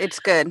have it. Yeah, it's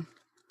good.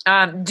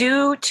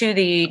 Due to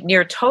the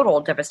near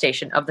total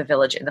devastation of the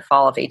village in the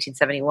fall of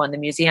 1871, the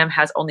museum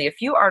has only a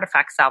few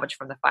artifacts salvaged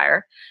from the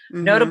fire.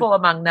 Notable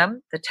among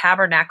them, the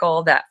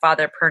tabernacle that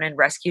Father Pernin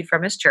rescued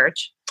from his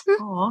church.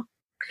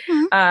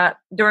 The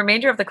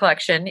remainder of the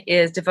collection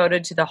is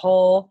devoted to the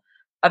whole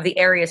of the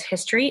area's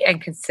history and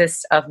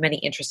consists of many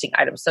interesting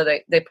items. So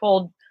they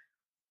pulled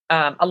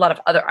a lot of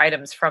other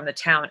items from the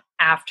town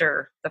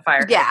after the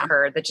fire had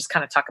occurred that just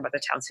kind of talk about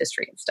the town's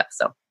history and stuff.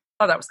 So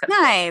that was kind of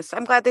nice. Cool.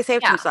 I'm glad they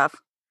saved some stuff.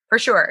 For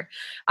sure.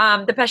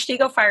 The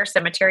Peshtigo Fire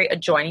Cemetery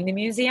adjoining the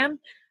museum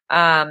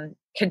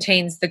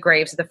contains the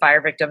graves of the fire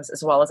victims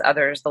as well as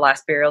others. The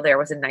last burial there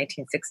was in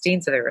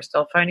 1916, so they were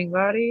still finding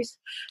bodies.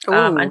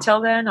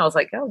 Until then, I was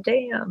like, oh,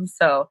 damn.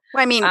 So,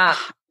 well, I mean,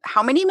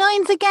 how many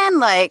millions again?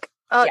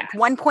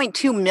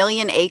 1.2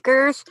 million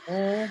acres.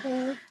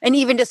 And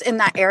even just in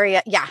that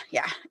area.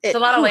 It's a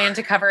lot of land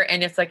to cover.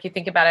 And it's you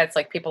think about it,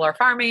 it's people are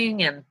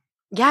farming and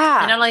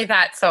not only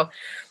that. So,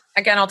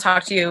 again, I'll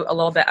talk to you a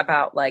little bit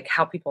about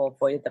how people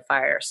avoided the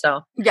fire.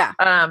 So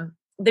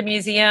the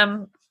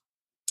museum,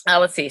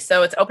 let's see.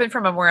 So it's open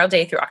from Memorial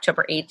Day through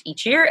October 8th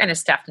each year and is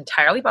staffed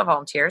entirely by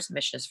volunteers.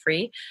 Admission is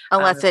free.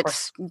 Unless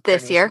it's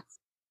this year.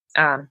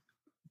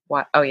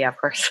 What? Oh yeah, of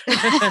course.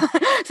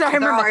 Sorry,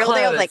 Memorial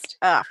Day. I was like,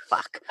 oh,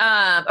 fuck.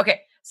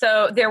 Okay.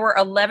 So there were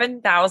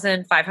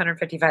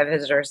 11,555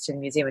 visitors to the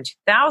museum in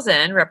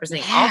 2000,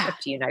 representing all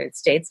 50 United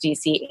States,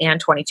 DC, and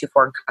 22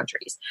 foreign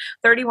countries.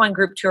 31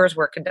 group tours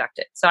were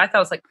conducted. So I thought, I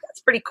was like, that's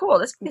pretty cool.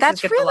 This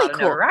gets really a lot of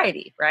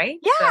notoriety, right?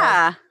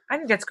 Yeah. So I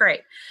think that's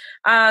great.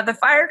 The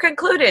fire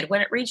concluded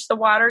when it reached the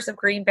waters of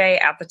Green Bay.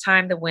 At the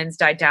time, the winds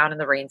died down and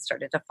the rain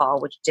started to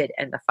fall, which did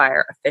end the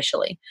fire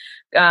officially.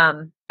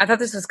 I thought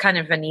this was kind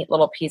of a neat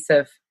little piece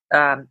of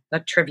a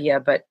trivia,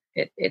 but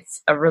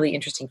it's a really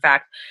interesting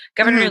fact.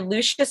 Governor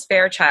Lucius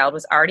Fairchild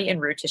was already en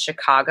route to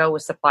Chicago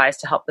with supplies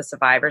to help the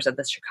survivors of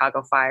the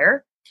Chicago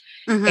fire.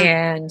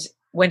 And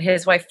when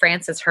his wife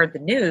Frances heard the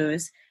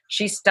news,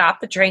 she stopped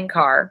the train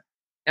car.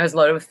 It was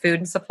loaded with food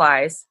and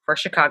supplies for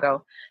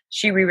Chicago.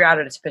 She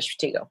rerouted it to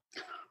Peshtigo.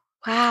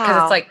 Wow.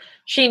 Because it's like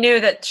she knew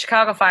that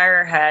Chicago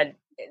fire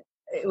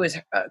it was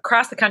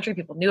across the country.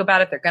 People knew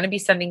about it. They're going to be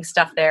sending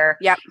stuff there.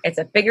 Yep. It's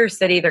a bigger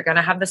city. They're going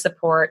to have the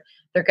support.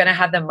 They're going to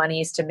have the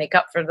monies to make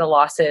up for the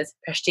losses.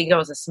 Peshtigo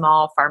is a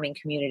small farming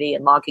community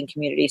and logging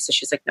community. So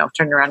she's like, no,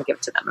 turn around and give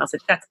it to them. And I was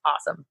like, that's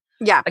awesome.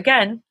 Yeah.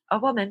 Again, a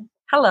woman.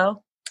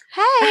 Hello.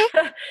 Hey.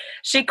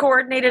 She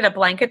coordinated a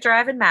blanket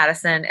drive in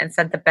Madison and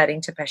sent the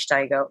bedding to Peshtigo.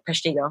 I don't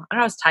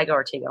know if it's Tigo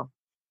or Tigo.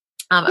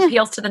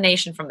 Appeals to the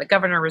nation from the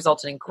governor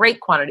resulted in great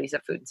quantities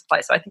of food and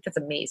supplies. So I think that's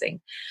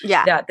amazing.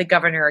 Yeah. That the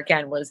governor,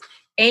 again, was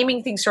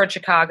aiming things toward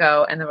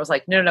Chicago and then was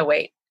like, no,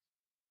 wait.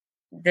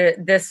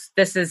 This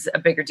is a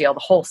bigger deal.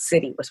 The whole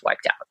city was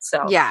wiped out.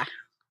 So yeah.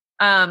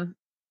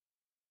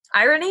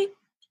 Irony,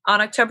 on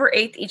October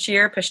 8th each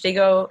year,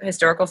 Peshtigo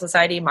Historical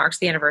Society marks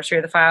the anniversary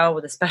of the fire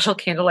with a special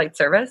candlelight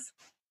service.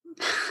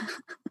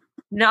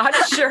 Not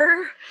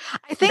sure.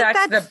 I think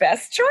that's the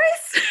best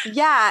choice.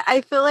 Yeah,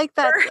 I feel like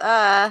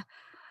that's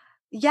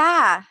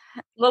yeah.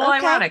 A little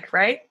ironic,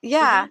 right?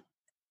 Yeah.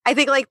 I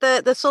think like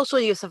the social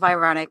use of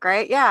ironic,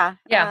 right? Yeah.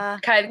 Yeah.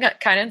 Kind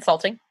of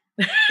insulting.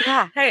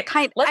 Yeah. Hey,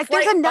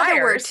 there's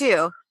another word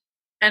too.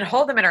 And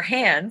hold them in our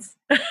hands.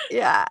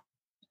 Yeah.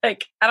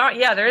 Like,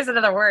 there is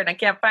another word. I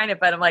can't find it,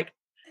 but I'm like,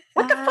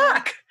 what the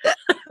fuck?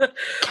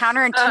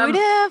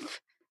 Counterintuitive.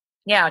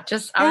 Yeah. I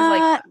was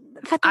like,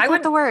 I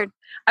wouldn't the word.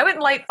 I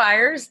wouldn't light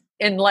fires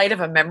in light of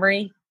a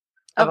memory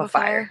of a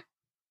fire.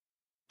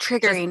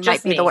 Triggering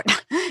might be the word.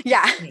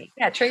 Yeah.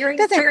 Yeah.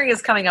 Triggering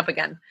is coming up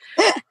again.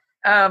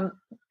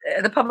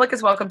 The public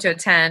is welcome to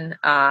attend.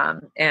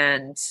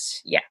 And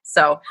yeah,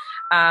 so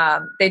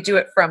they do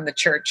it from the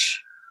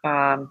church.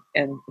 And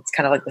it's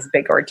kind of like this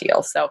big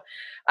ordeal. So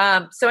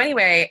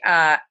anyway,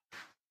 I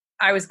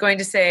was going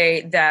to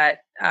say that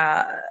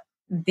let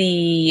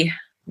me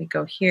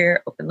go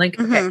here, open link.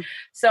 Okay.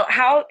 So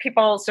how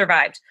people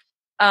survived.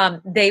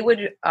 They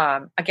would,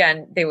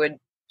 they would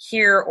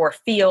hear or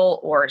feel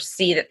or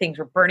see that things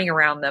were burning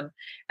around them,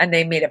 and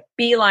they made a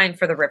beeline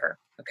for the river.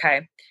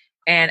 Okay.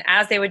 And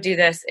as they would do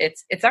this,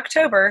 it's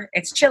October,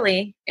 it's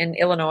chilly in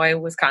Illinois,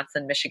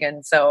 Wisconsin,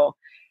 Michigan. So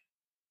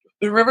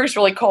the river's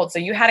really cold. So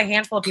you had a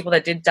handful of people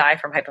that did die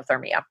from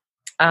hypothermia.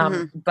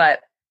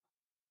 But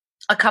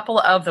a couple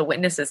of the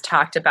witnesses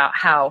talked about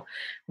how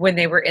when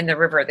they were in the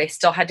river, they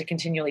still had to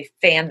continually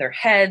fan their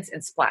heads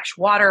and splash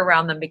water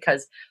around them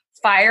because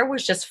fire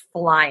was just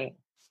flying,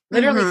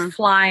 literally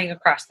flying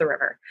across the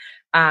river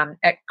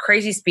at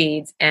crazy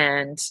speeds.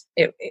 And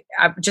it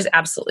just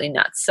absolutely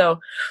nuts. So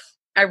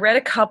I read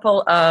a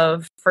couple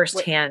of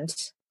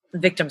firsthand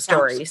victim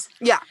stories.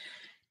 Yeah.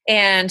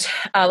 And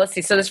let's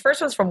see. So this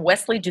first one's from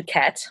Wesley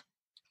Duquette.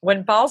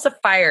 When balls of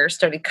fire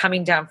started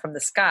coming down from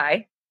the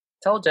sky,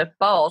 told you,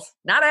 balls,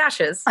 not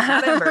ashes,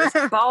 not embers,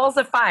 balls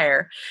of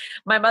fire.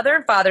 My mother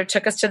and father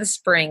took us to the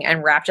spring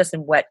and wrapped us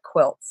in wet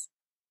quilts.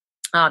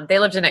 They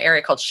lived in an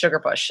area called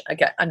Sugarbush,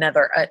 again,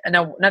 another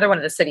one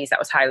of the cities that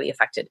was highly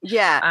affected.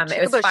 Yeah,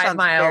 it was 5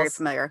 miles. Very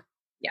familiar.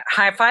 Yeah,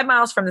 5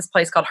 miles from this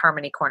place called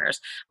Harmony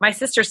Corners. My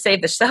sister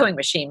saved the sewing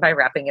machine by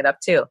wrapping it up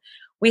too.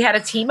 We had a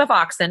team of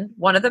oxen.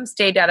 One of them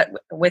stayed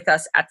with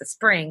us at the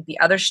spring. The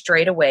other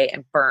strayed away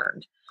and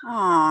burned.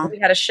 Aww. We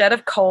had a shed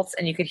of colts,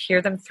 and you could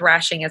hear them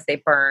thrashing as they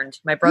burned.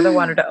 My brother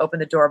wanted to open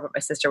the door, but my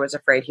sister was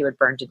afraid he would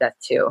burn to death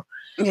too.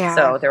 Yeah.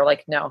 So they were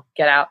like, "No,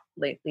 get out.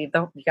 Leave. You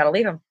got to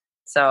leave him."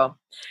 So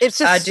it's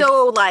just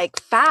so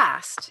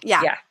fast.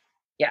 Yeah. Yeah.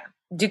 Yeah.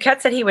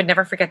 Duquette said he would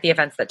never forget the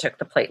events that took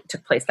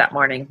place that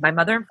morning. My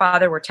mother and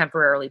father were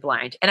temporarily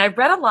blind. And I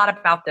read a lot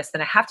about this,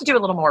 and I have to do a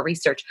little more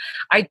research.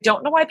 I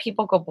don't know why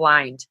people go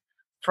blind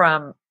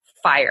from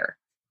fire.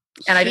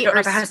 And I don't know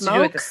if it has to do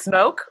with the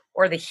smoke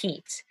or the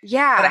heat.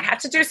 Yeah. But I had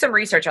to do some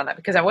research on that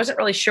because I wasn't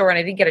really sure, and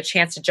I didn't get a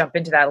chance to jump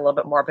into that a little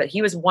bit more. But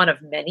he was one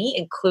of many,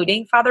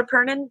 including Father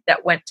Pernin,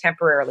 that went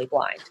temporarily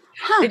blind.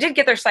 They did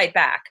get their sight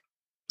back.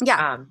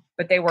 Yeah.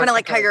 But they were kind of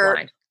like how you're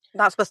blind.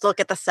 Not supposed to look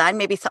at the sun,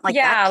 maybe something like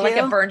that. Yeah, too. like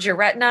it burns your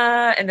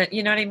retina, and then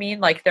you know what I mean.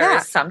 Like there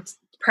is some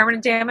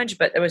permanent damage,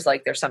 but it was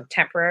like there's some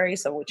temporary.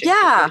 So which is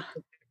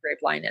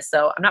great blindness.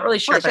 So I'm not really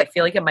sure, but I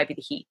feel like it might be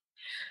the heat.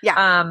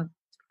 Yeah.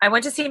 I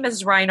went to see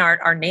Mrs.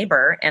 Reinhardt, our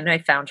neighbor, and I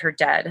found her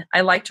dead.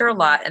 I liked her a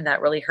lot, and that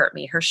really hurt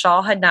me. Her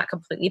shawl had not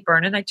completely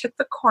burned, and I took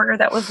the corner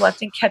that was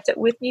left and kept it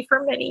with me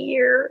for many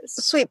years.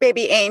 Sweet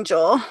baby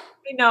angel.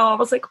 I know. I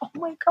was like, oh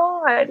my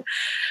God.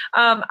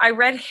 I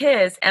read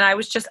his, and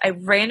I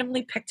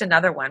randomly picked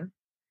another one.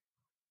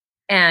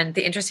 And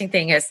the interesting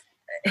thing is,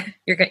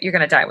 you're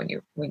gonna die when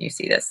you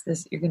see this.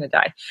 You're gonna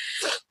die.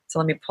 So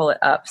let me pull it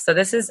up. So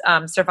this is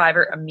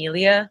survivor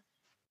Amelia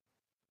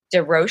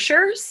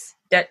DesRochers.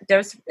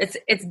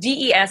 It's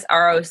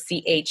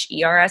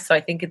DesRochers. So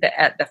I think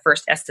the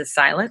first S is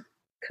silent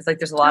because like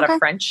there's a lot of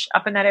French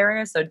up in that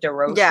area. So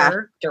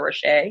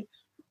DesRochers.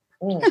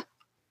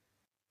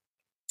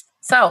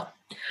 So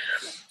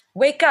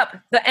wake up!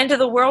 The end of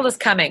the world is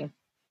coming.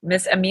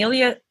 Miss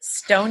Amelia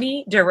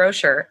Stoney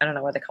DesRochers, I don't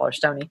know why they call her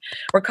Stoney,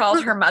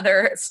 recalled her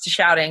mother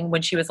shouting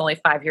when she was only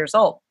 5 years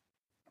old.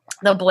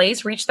 The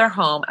blaze reached their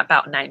home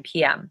about 9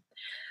 p.m.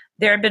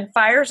 There had been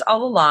fires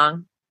all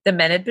along. The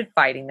men had been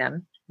fighting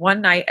them.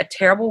 One night, a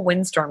terrible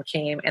windstorm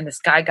came and the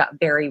sky got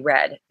very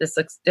red. This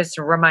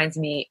reminds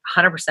me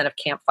 100% of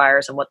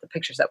campfires and what the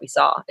pictures that we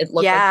saw. It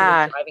looked like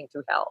we were driving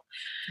through hell.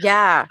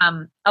 Yeah.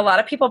 A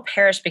lot of people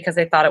perished because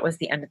they thought it was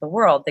the end of the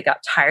world. They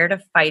got tired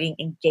of fighting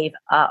and gave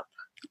up.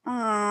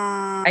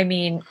 I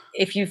mean,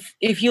 if you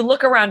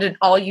look around and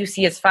all you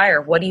see is fire,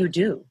 what do you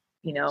do?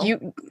 You know,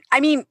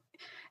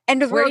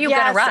 end of the world. Where are you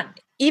going to run?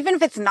 Even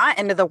if it's not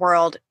end of the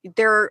world,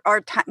 there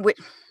are times.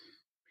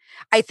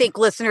 I think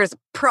listeners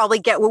probably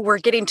get what we're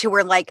getting to,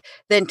 where like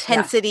the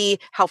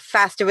intensity, how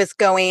fast it was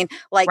going.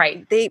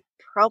 Like they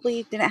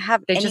probably didn't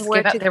have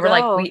anywhere to go. They were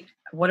like,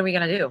 what are we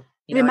going to do?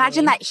 You know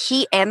imagine that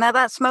heat and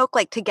that smoke,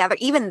 like together,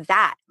 even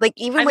that, like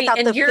even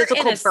without the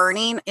physical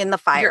burning in the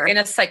fire. You're in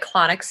a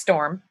cyclonic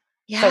storm.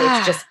 Yeah. So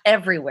it's just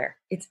everywhere.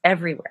 It's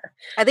everywhere.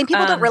 I think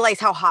people don't realize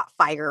how hot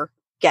fire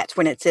gets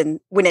when it's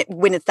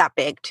that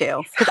big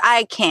too. Because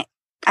I can't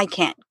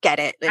get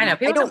it. And I know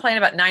people complain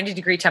about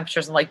 90-degree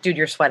temperatures and like, dude,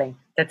 you're sweating.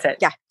 That's it.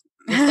 Yeah.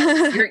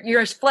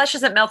 your flesh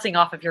isn't melting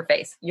off of your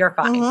face. You're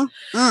fine.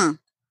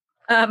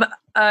 Mm-hmm.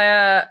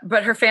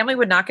 But her family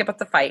would not give up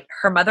the fight.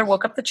 Her mother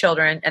woke up the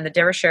children, and the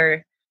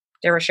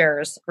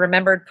DesRochers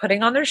remembered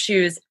putting on their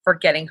shoes,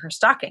 forgetting her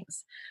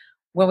stockings.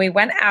 When we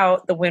went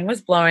out, the wind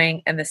was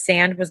blowing and the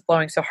sand was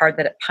blowing so hard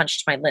that it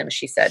punched my limbs,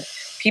 she said.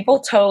 People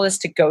told us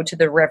to go to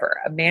the river.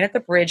 A man at the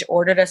bridge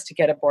ordered us to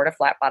get aboard a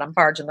flat-bottom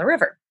barge in the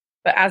river.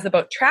 But as the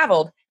boat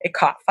traveled, it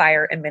caught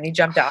fire and many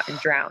jumped out and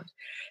drowned.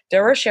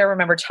 DesRochers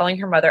remembered telling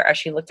her mother as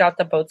she looked out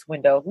the boat's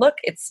window, "Look,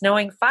 it's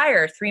snowing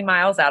fire 3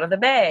 miles out of the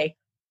bay."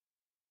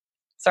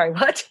 Sorry,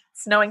 what?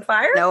 Snowing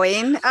fire?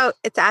 Snowing? Oh,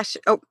 it's ash.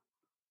 Oh.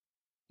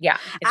 Yeah.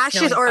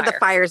 Ashes or fire. The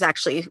fire's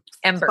actually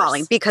embers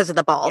falling because of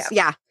the balls.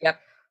 Yeah. Yep.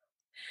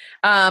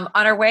 On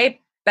our way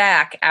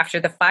back, after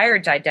the fire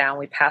died down,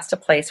 we passed a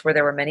place where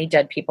there were many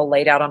dead people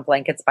laid out on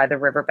blankets by the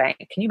riverbank.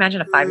 Can you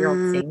imagine a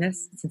 5-year-old seeing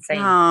this? It's insane.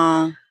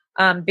 Oh.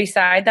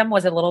 Beside them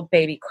was a little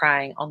baby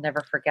crying. I'll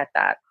never forget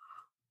that.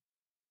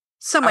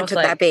 Someone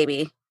took that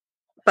baby,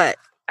 but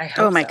I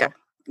hope oh my God.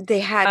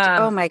 They had,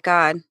 oh my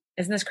God.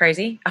 Isn't this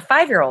crazy? A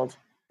 5-year-old.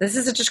 This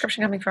is a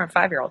description coming from a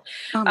 5-year-old.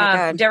 Oh my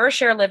God.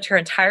 DesRochers lived her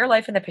entire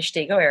life in the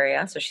Peshtigo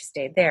area, so she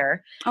stayed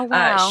there. Oh,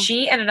 wow.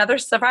 She and another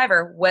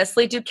survivor,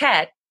 Wesley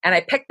Duquette, and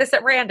I picked this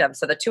at random.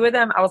 So the two of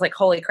them, I was like,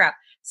 holy crap,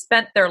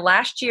 spent their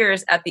last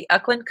years at the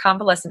Uckland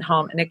Convalescent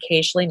Home and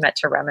occasionally met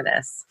to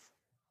reminisce.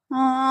 Oh,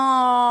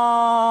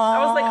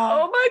 I was like,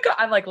 oh my God.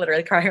 I'm like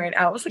literally crying right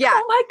now. I was like,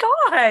 oh my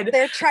God.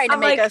 They're trying to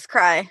make us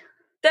cry.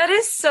 That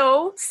is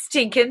so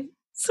stinking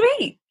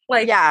sweet.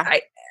 Like,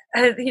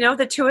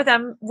 the two of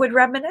them would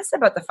reminisce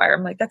about the fire.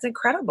 I'm like, that's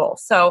incredible.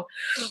 So,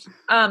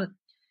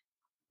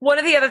 one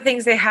of the other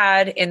things they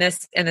had in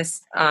this,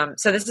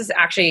 so this is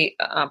actually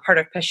part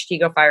of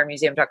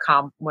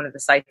PeshtigoFireMuseum.com, one of the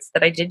sites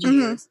that I did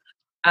use.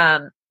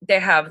 They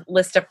have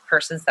list of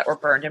persons that were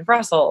burned in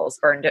Brussels,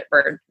 burned at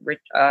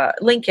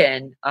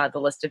Lincoln, the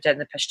list of dead in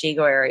the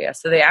Peshtigo area.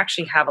 So they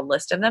actually have a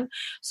list of them.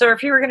 So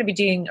if you were going to be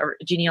doing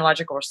a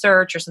genealogical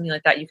research or something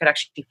like that, you could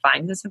actually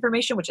find this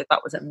information, which I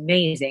thought was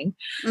amazing.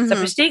 So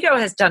Peshtigo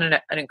has done an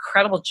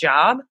incredible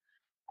job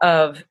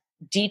of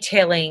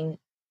detailing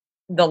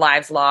the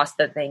lives lost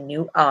that they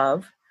knew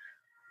of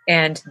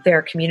and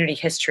their community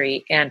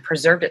history, and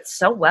preserved it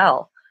so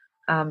well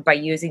by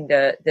using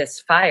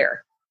this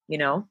fire,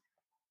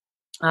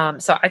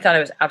 So I thought it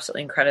was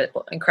absolutely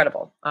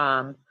incredible.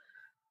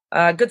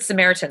 Good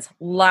Samaritans,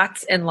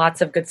 lots and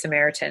lots of Good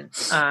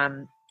Samaritans.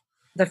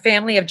 The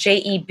family of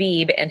J.E.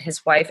 Beebe and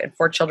his wife and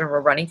 4 children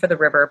were running for the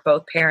river.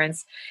 Both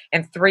parents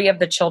and 3 of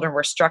the children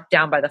were struck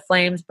down by the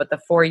flames, but the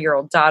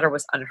 4-year-old daughter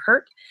was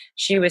unhurt.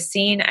 She was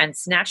seen and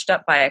snatched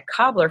up by a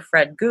cobbler,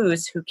 Fred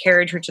Goose, who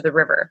carried her to the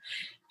river.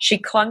 She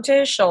clung to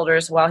his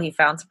shoulders while he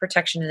found some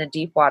protection in the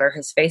deep water.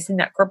 His face and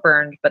neck were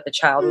burned, but the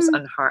child was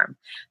unharmed.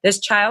 This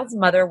child's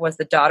mother was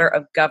the daughter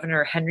of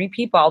Governor Henry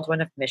P.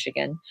 Baldwin of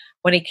Michigan.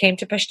 When he came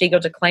to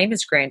Peshtigo to claim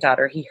his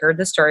granddaughter, he heard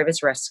the story of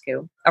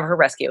her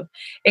rescue.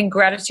 In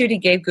gratitude, he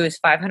gave Goose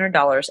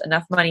 $500,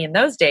 enough money in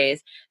those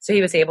days, so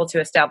he was able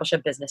to establish a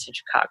business in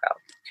Chicago.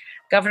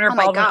 Governor Oh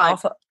my Baldwin God.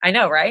 also, I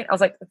know, right? I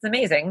was like, that's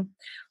amazing.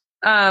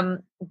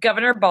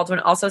 Governor Baldwin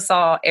also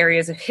saw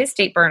areas of his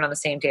state burn on the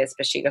same day as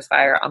Peshigo's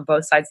fire on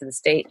both sides of the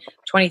state.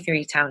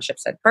 23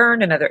 townships had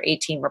burned. Another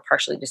 18 were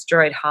partially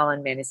destroyed.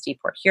 Holland, Manistee,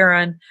 Port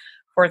Huron,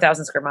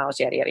 4,000 square miles,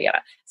 yada, yada,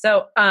 yada.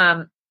 So,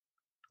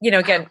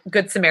 again,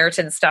 Good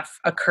Samaritan stuff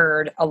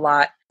occurred a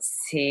lot. Let's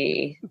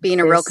see. Being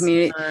a real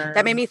community.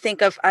 That made me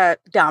think of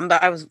dumb,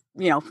 but I was,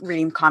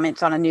 reading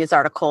comments on a news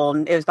article,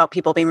 and it was about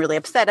people being really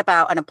upset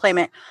about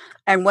unemployment.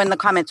 And one of the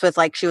comments was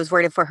like she was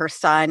worried for her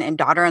son and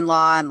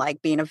daughter-in-law and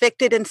like being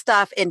evicted and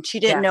stuff. And she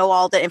didn't know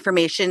all the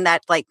information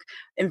that like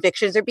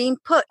evictions are being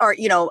put, or,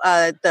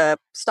 the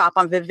stop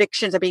on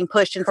evictions are being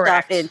pushed and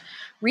Correct. stuff, and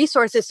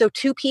resources. So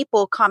 2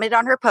 people commented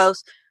on her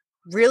post,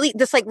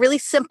 really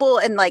simple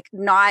and like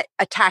not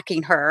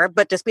attacking her,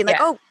 but just being like,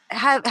 oh,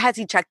 has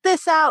he checked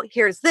this out?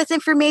 Here's this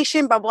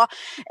information, blah, blah.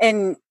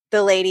 And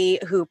the lady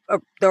who,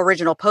 the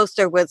original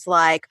poster was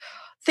like,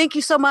 thank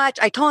you so much.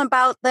 I told him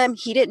about them.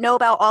 He didn't know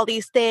about all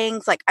these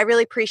things. Like, I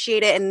really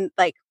appreciate it. And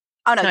like,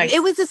 I don't know,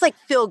 It was just like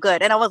feel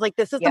good. And I was like,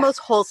 this is the most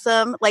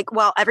wholesome, like,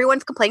 well,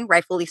 everyone's complaining,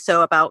 rightfully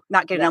so, about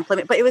not getting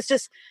unemployment, but it was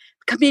just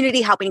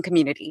community helping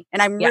community.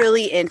 And I'm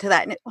really into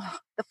that. And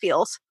the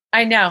feels.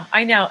 I know.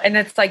 And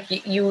it's like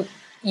you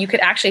could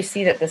actually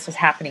see that this was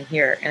happening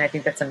here. And I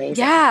think that's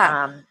amazing.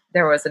 Yeah.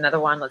 There was another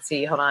one. Let's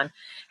see. Hold on.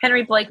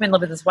 Henry Blakeman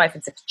lived with his wife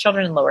and 6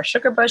 children in Lower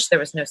Sugarbush. There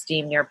was no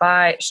stream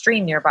nearby.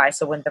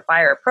 So when the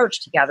fire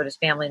approached, he gathered his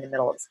family in the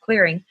middle of his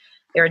clearing.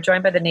 They were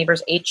joined by the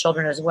neighbor's 8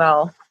 children as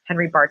well.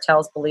 Henry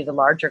Bartels believed a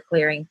larger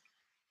clearing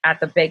at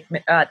the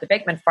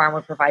Bakeman farm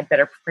would provide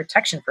better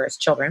protection for his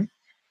children.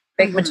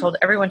 Bakeman told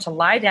everyone to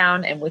lie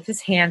down, and with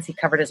his hands, he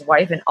covered his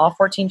wife and all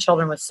 14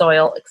 children with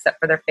soil except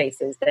for their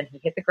faces. Then he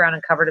hit the ground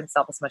and covered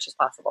himself as much as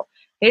possible.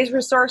 His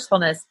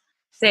resourcefulness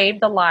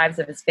saved the lives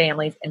of his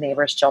family's and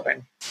neighbors'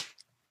 children.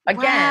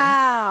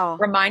 Again,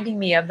 reminding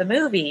me of the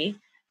movie,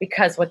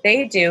 because what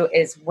they do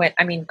is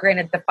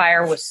granted, the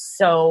fire was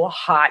so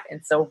hot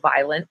and so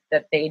violent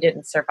that they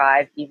didn't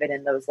survive even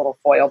in those little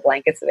foil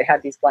blankets. So they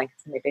had these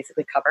blankets and they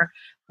basically cover.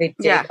 They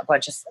dig a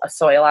bunch of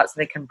soil out so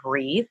they can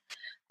breathe.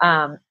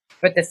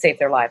 But this saved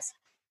their lives.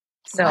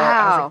 So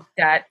I was like,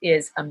 that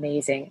is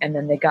amazing. And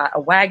then they got a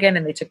wagon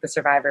and they took the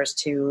survivors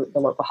to the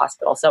local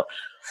hospital. So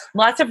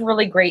lots of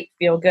really great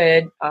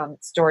feel-good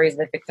stories of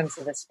the victims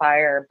of this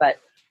fire. But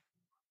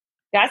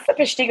that's the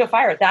Peshtigo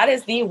fire. That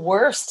is the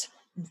worst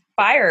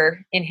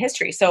fire in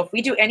history. So if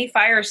we do any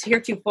fires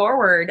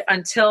heretofore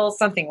until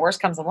something worse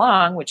comes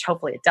along, which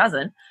hopefully it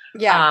doesn't,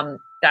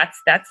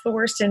 that's the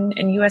worst in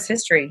U.S.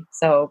 history.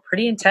 So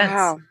pretty intense.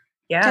 Wow.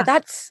 Yeah. So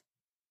that's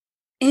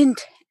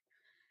intense.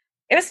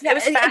 It was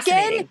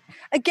fascinating.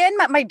 Again,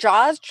 my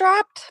jaws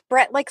dropped.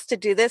 Brett likes to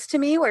do this to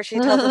me where she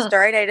tells a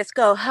story and I just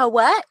go,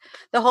 what?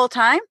 The whole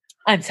time?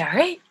 I'm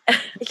sorry?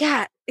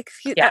 Yeah.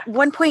 Excuse me.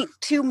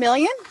 1.2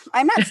 million?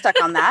 I'm not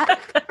stuck on that.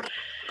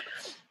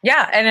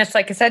 Yeah. And it's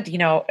like I said,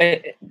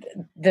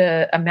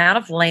 the amount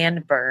of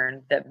land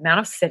burned, the amount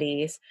of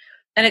cities,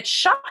 and it's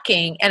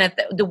shocking. And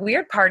the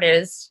weird part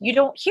is you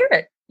don't hear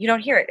it.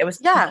 It was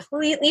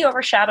completely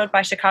overshadowed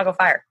by Chicago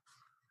fire,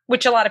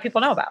 which a lot of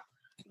people know about.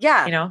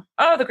 Yeah.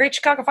 The Great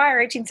Chicago Fire,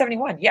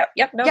 1871.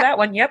 Yep. That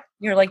one. Yep.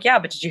 You're like, yeah,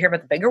 but did you hear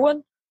about the bigger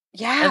one?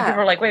 Yeah. And people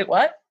were like, wait,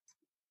 what?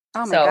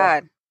 Oh my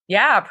God.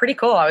 Yeah, pretty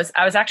cool. I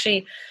was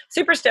actually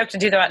super stoked to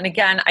do that. And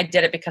again, I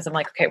did it because I'm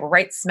like, okay, we're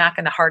right smack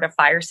in the heart of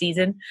fire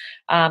season.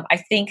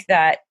 I think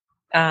that,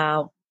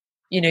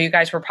 you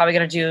guys were probably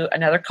going to do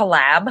another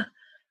collab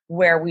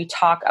where we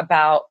talk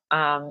about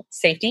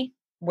safety,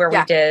 where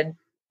we did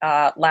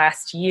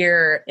last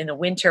year in the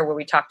winter, where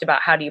we talked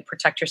about how do you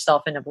protect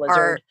yourself in a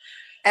blizzard.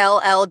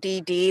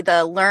 LLDD,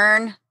 the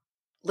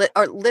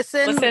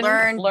listen,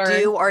 learn,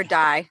 do, or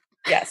die.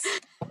 Yes.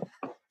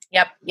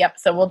 Yep.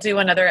 So we'll do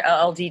another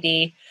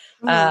LLDD,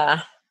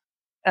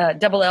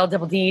 double L,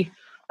 double D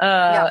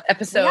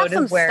episode. We have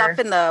some stuff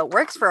in the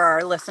works for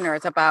our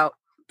listeners about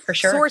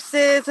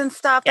sources and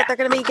stuff that they're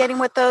going to be getting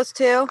with those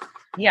too.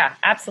 Yeah,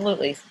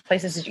 absolutely.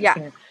 Places that you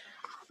can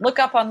look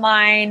up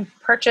online,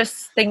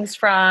 purchase things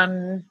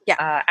from,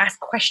 ask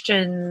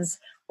questions,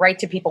 write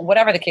to people,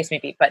 whatever the case may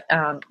be. But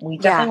we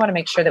definitely want to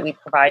make sure that we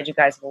provide you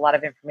guys with a lot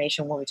of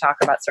information when we talk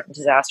about certain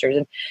disasters.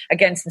 And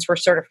again, since we're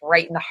sort of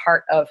right in the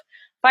heart of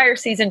fire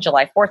season,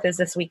 July 4th is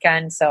this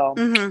weekend. So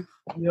be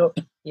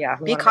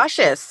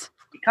cautious.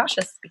 Be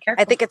cautious. Be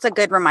careful. I think it's a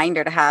good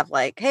reminder to have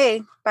like,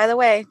 hey, by the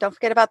way, don't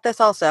forget about this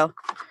also.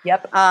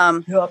 Yep.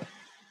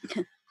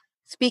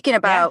 Speaking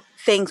about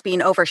things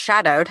being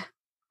overshadowed,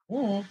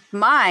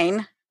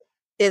 mine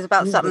is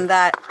about something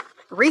that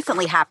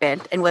recently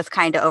happened and was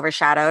kind of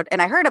overshadowed.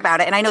 And I heard about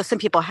it, and I know some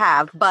people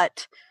have,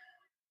 but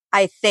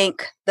I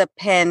think the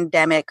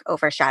pandemic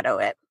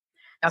overshadowed it.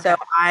 Okay. So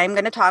I'm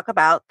going to talk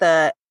about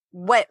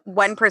what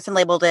one person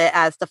labeled it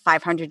as the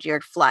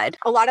 500-year flood.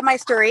 A lot of my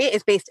story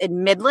is based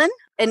in Midland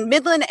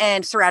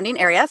and surrounding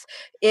areas.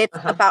 It's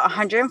about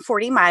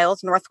 140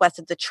 miles northwest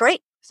of Detroit.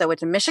 So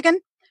it's in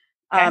Michigan.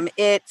 Okay.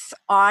 It's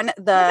on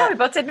the... we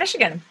both did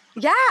Michigan.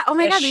 Yeah. Oh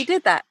my God, we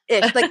did that.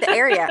 Ish, like the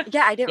area.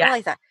 Yeah, I didn't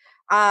realize that.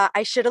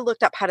 I should have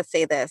looked up how to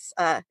say this.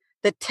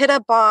 The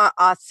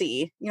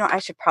Tittabawassee. I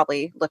should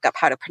probably look up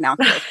how to pronounce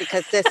this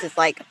because this is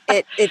like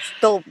it's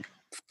the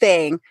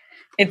thing.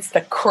 It's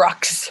the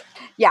crux.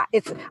 Yeah,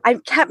 I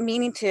kept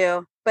meaning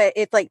to, but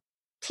it's like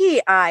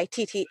Tittabawa.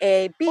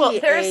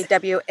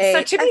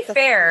 So to be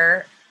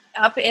fair,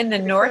 up in the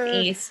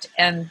Northeast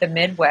and the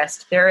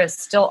Midwest, there is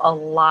still a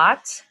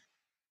lot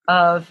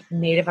of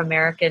Native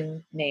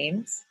American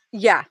names.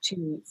 Yeah.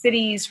 To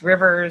cities,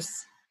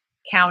 rivers,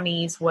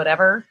 counties,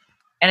 whatever.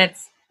 And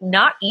it's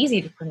not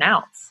easy to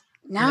pronounce.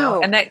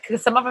 No. And that,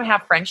 because some of them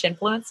have French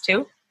influence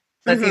too.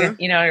 So it's even,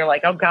 you're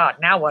like, oh God,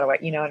 now what do I,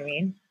 you know what I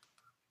mean?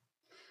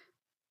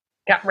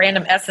 Got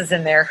random S's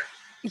in there.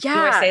 Yeah.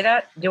 Do I say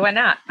that? Do I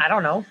not? I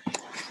don't know.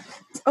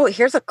 Oh,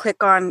 here's a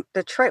click on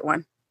Detroit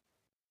one.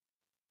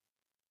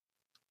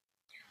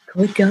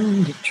 Click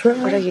on Detroit.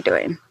 What are you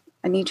doing?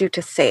 I need you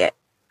to say it.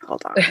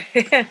 Hold on.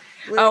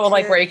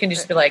 Like where you can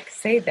just be like,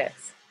 say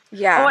this.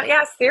 Yeah. Oh, and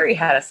ask Siri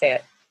how to say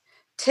it.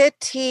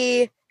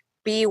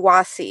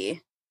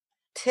 Tittabawassee.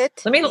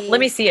 Let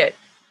me see it.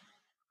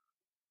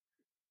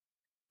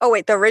 Oh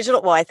wait, the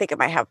original. Well, I think it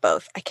might have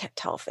both. I can't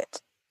tell if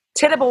it's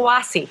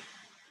Tittabawassee.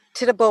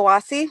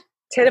 Tittabawassee.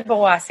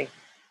 Tittabawassee.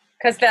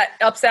 Because that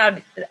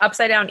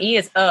upside down E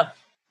is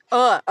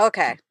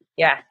okay.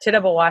 Yeah,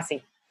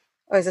 Tittabawassee.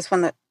 Oh, is this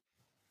one that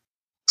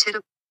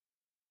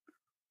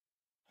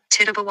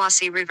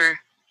Tittabawassee River.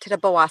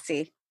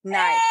 Tittabawassee.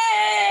 Nice.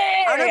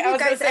 Hey! I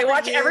was going to say,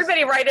 watch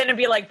everybody write in and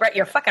be like, Brett,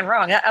 you're fucking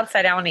wrong. That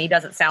upside down E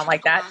doesn't sound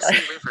like that.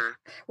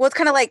 Well, it's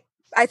kind of like,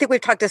 I think we've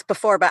talked this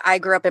before, but I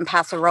grew up in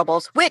Paso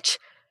Robles, which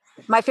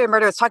My Favorite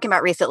Murder was talking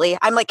about recently.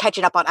 I'm like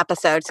catching up on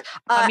episodes.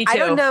 Me too. I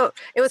don't know.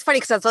 It was funny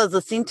because I was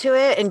listening to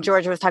it and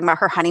Georgia was talking about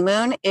her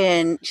honeymoon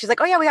and she's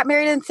like, oh yeah, we got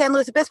married in San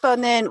Luis Obispo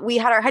and then we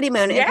had our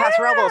honeymoon in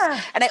Paso Robles.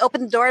 And I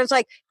opened the door and I was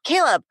like,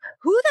 Caleb,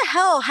 who the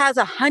hell has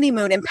a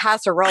honeymoon in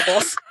Paso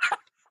Robles?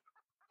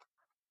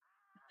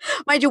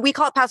 Mind you, we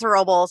call it Paso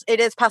Robles. It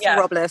is Paso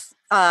Robles,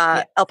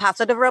 El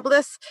Paso de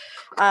Robles.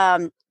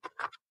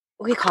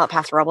 We call it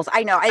Paso Robles.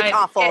 I know it's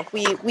awful.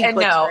 We and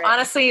no,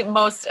 honestly,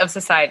 most of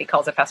society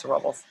calls it Paso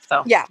Robles.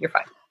 So yeah, you're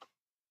fine.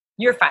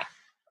 You're fine.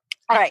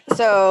 All right,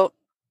 so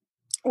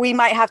we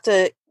might have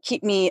to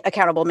keep me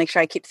accountable. Make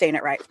sure I keep saying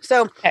it right.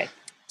 So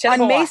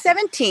on May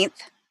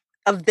 17th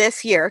of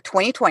this year,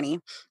 2020,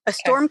 a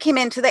storm came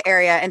into the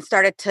area and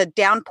started to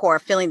downpour,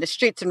 filling the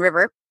streets and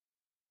river.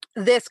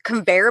 This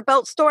conveyor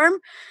belt storm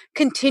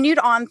continued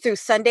on through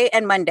Sunday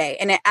and Monday,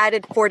 and it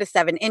added 4 to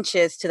 7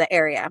 inches to the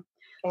area.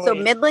 So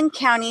Midland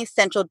County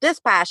Central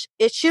Dispatch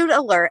issued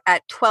alert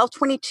at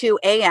 12:22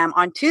 a.m.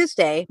 on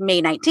Tuesday, May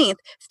 19th,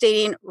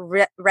 stating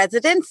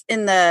residents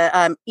in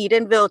the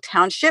Edenville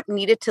Township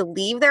needed to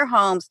leave their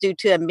homes due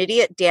to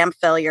immediate dam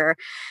failure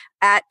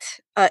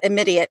at oh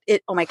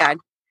my God.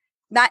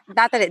 Not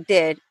that it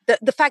did.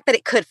 The fact that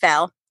it could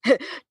fail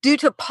due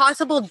to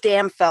possible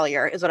dam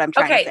failure is what I'm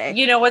trying to say. Okay,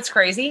 you know what's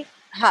crazy?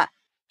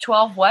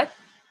 12 what?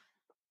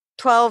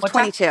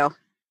 12:22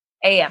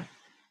 a.m.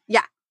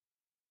 Yeah.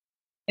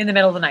 In the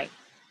middle of the night.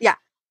 Yeah.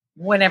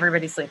 When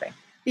everybody's sleeping.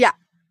 Yeah.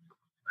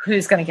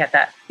 Who's going to get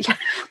that? Yeah.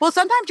 Well,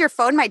 sometimes your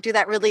phone might do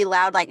that really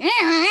loud, like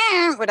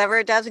whatever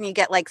it does, and you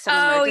get like some.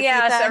 Oh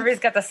yeah, so everybody's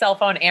got the cell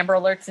phone Amber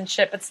Alerts and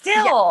shit. But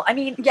still, I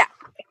mean,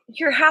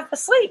 you're half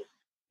asleep.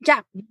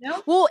 Yeah. You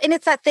know? Well, and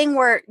it's that thing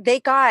where they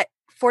got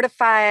 4 to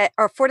 7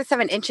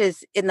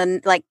 inches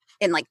in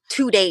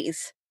 2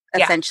 days,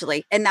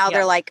 essentially, and now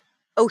they're like,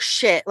 oh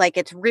shit, like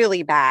it's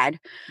really bad.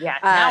 Yeah.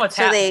 Now it's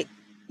happening.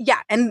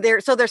 And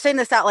they're saying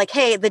this out like,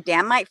 hey, the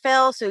dam might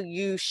fail, so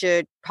you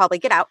should probably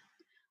get out.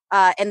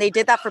 And they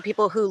did that for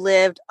people who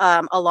lived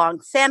along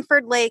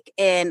Sanford Lake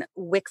and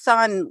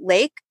Wixon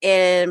Lake.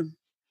 And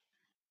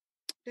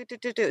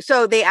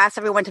so they asked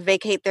everyone to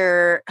vacate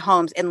their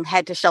homes and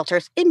head to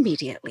shelters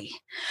immediately.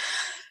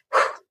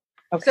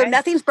 So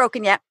nothing's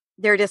broken yet.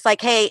 They're just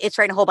like, hey, it's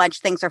raining a whole bunch.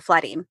 Things are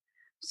flooding.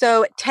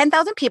 So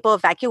 10,000 people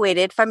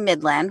evacuated from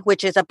Midland,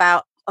 which is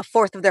about a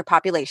fourth of their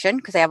population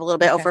because they have a little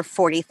bit over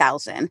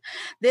 40,000.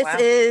 This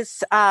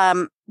is,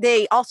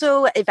 they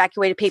also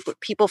evacuated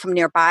people from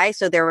nearby.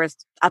 So there was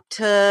up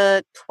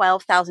to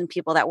 12,000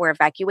 people that were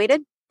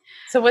evacuated.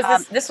 So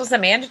was this was a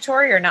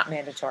mandatory or not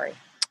mandatory?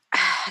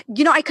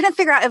 I couldn't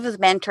figure out if it was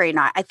mandatory or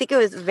not. I think it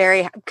was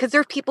because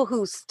there are people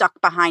who stuck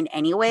behind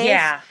anyway.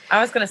 Yeah. I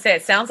was going to say,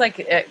 it sounds like,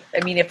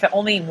 if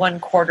only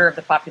 1/4 of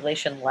the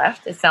population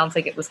left, it sounds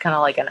like it was kind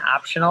of like an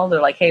optional.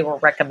 They're like, hey, we're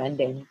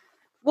recommending.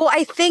 Well,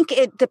 I think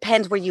it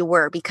depends where you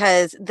were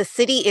because the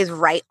city is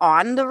right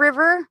on the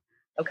river.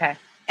 Okay.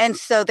 And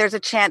so there's a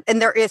chance,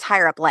 and there is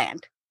higher up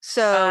land.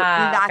 So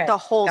not the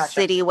whole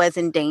city was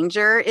in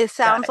danger, it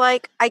sounds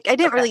like. I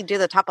didn't really do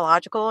the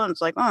topological, and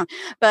it's like,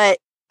 but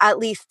at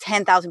least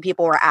 10,000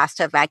 people were asked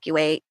to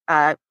evacuate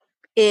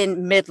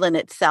in Midland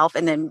itself,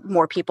 and then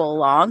more people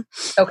along.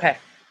 Okay.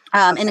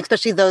 And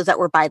especially those that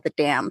were by the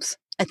dams,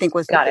 I think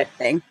was the big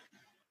thing.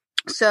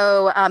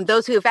 So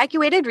those who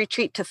evacuated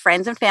retreat to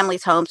friends and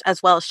families' homes,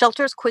 as well as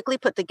shelters quickly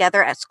put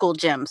together at school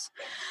gyms.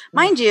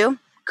 Mind you,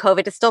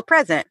 COVID is still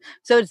present.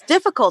 So it's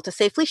difficult to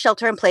safely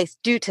shelter in place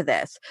due to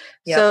this.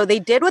 Yep. So they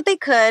did what they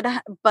could,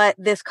 but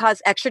this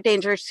caused extra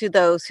dangers to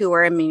those who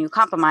were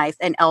immunocompromised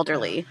and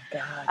elderly.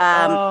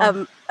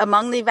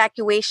 Among the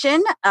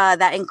evacuation,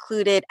 that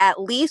included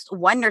at least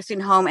one nursing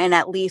home and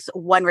at least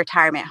one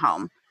retirement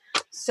home.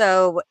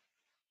 So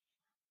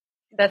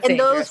that's and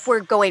dangerous. those were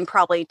going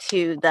probably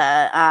to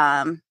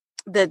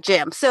the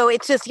gym. So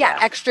it's just,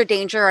 extra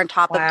danger on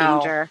top of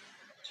danger.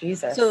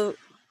 Jesus. So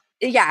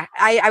yeah,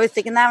 I was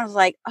thinking that. I was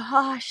like,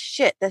 oh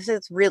shit, this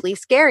is really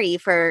scary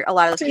for a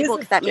lot of those people,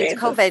 because that means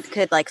COVID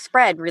could like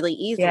spread really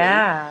easily.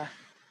 Yeah.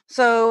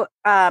 So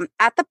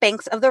at the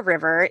banks of the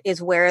river is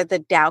where the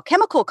Dow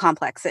Chemical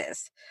Complex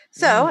is.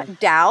 So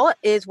Dow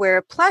is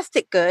where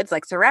plastic goods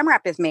like Saran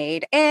Wrap is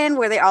made, and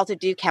where they also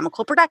do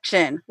chemical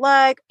production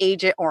like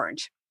Agent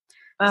Orange.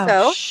 Oh,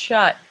 so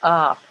shut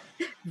up.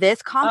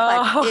 This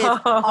complex is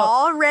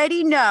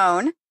already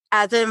known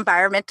as an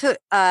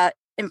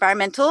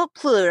environmental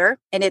polluter,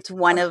 and it's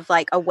one of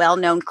like a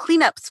well-known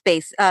cleanup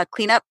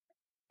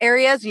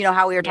areas. You know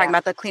how we were talking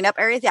about the cleanup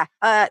areas? Yeah.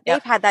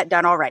 They've had that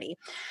done already.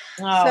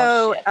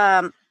 Oh, shit.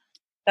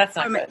 That's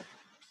not good.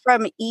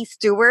 From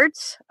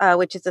eStewards,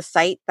 which is a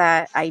site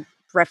that I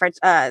reference,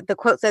 the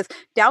quote says,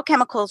 Dow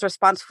Chemical is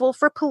responsible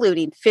for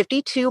polluting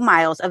 52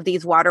 miles of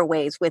these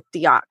waterways with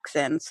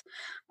dioxins.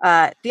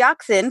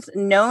 Dioxins,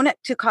 known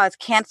to cause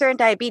cancer and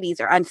diabetes,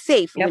 are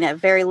unsafe when at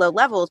very low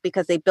levels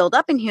because they build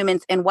up in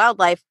humans and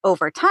wildlife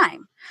over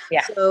time.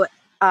 Yeah. So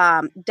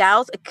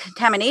Dow's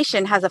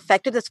contamination has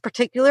affected this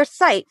particular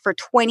site for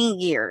 20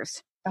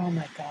 years. Oh,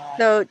 my God.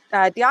 So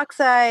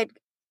dioxide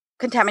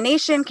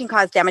contamination can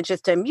cause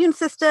damages to immune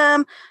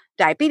system,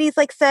 diabetes,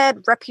 like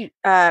said,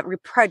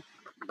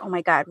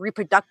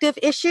 reproductive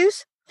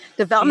issues,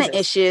 development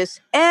issues,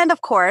 and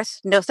of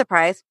course, no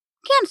surprise,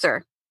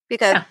 cancer,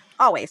 because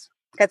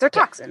they're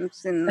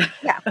toxins. And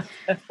I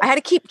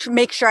had to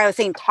make sure I was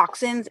saying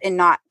toxins and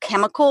not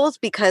chemicals,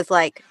 because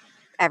like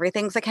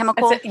everything's a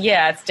chemical.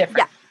 It's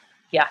different.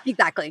 Yeah,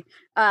 exactly.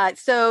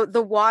 So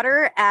the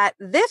water at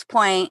this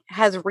point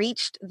has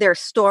reached their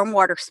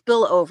stormwater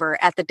spillover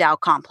at the Dow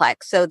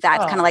complex. So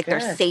that's kind of like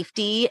their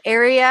safety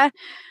area.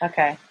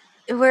 Okay.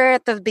 We're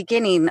at the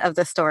beginning of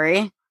the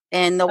story,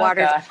 and the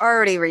water's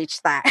already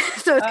reached that.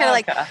 So it's kind of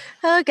like,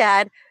 oh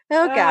God.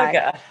 That's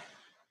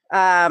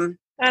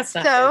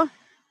not good.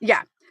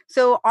 Yeah.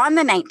 So on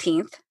the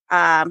 19th,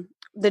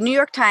 the New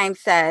York Times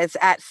says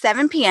at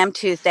 7 p.m.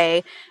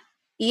 Tuesday,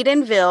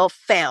 Edenville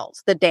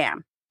fails the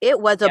dam. It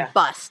was a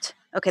bust.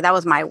 Okay, that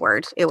was my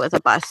word. It was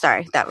a bust.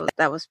 Sorry,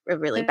 that was a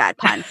really bad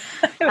pun.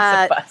 It was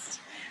a bust.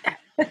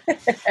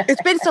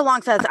 It's been so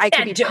long since I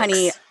could be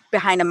punny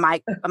behind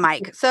a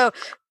mic. So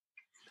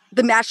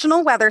the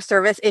National Weather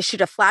Service issued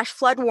a flash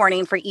flood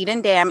warning for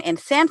Eden Dam and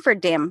Sanford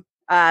Dam,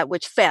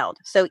 which failed.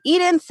 So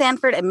Eden,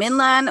 Sanford, and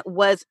Midland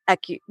was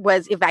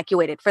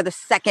evacuated for the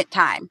second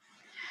time,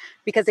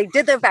 because they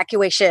did the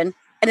evacuation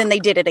and then they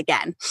did it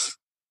again.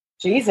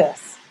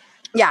 Jesus.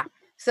 Yeah.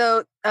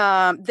 So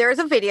there's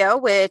a video,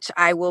 which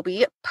I will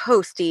be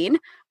posting,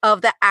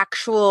 of the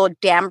actual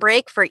dam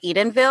break for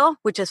Edenville,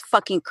 which is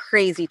fucking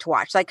crazy to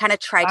watch. So I kind of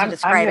tried to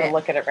describe it. I'm going to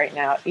look at it right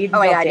now.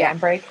 Edenville dam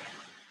break.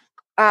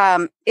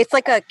 It's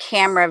like a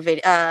camera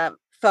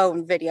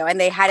phone video, and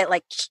they had it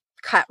like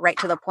cut right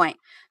to the point.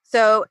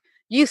 So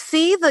you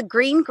see the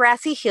green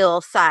grassy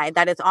hillside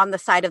that is on the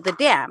side of the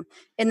dam.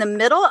 In the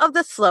middle of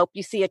the slope,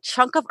 you see a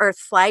chunk of earth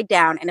slide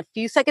down, and a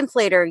few seconds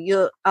later,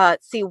 you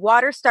see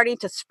water starting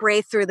to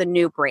spray through the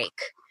new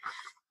break.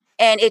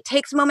 And it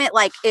takes a moment,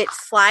 like it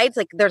slides,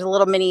 like there's a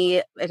little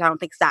mini, I don't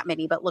think it's that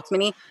mini, but looks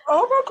mini.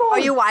 Oh my God.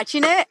 Are you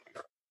watching it?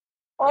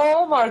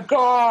 Oh my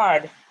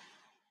God.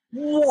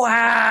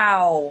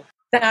 Wow.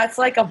 That's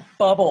like a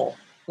bubble.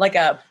 Like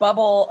a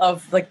bubble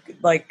of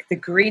like the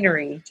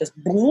greenery. Just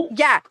boom.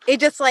 Yeah. It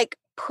just like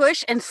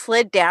pushed and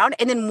slid down,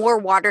 and then more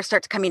water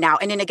starts coming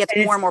out, and then it gets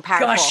more and more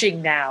powerful.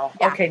 Gushing now.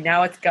 Yeah. Okay,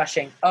 now it's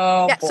gushing.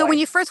 Oh, yeah. Boy. So when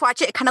you first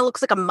watch it, it kind of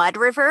looks like a mud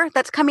river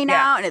that's coming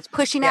out, and it's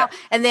pushing out,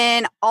 and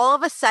then all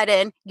of a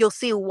sudden you'll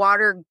see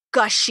water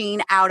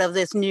gushing out of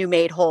this new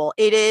made hole.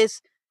 It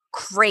is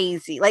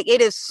crazy. Like, it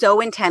is so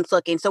intense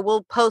looking. So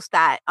we'll post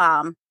that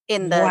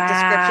in the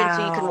description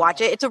so you can watch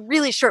it. It's a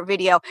really short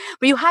video,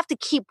 but you have to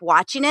keep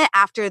watching it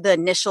after the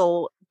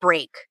initial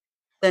break,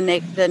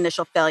 the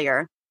initial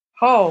failure.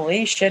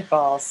 Holy shit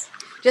balls.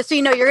 Just so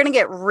you know, you're going to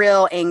get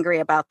real angry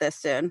about this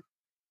soon.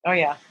 Oh,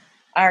 yeah.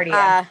 I already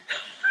am.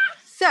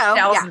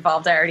 Dow's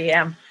involved. I already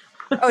am.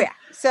 Oh, yeah.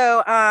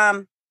 So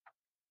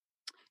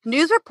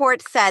news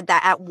reports said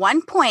that at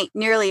one point,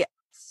 nearly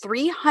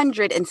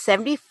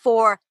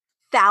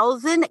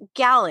 374,000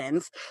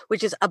 gallons,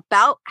 which is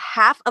about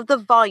half of the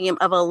volume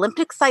of an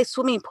Olympic-sized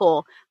swimming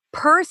pool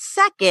per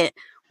second,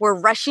 were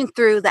rushing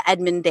through the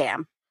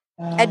Edmundville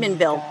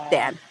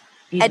Dam.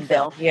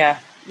 Edville. Yeah.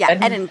 Yeah,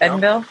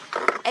 Edenville?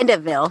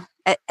 Edenville.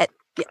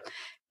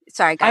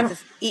 Sorry,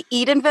 guys.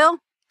 Edenville?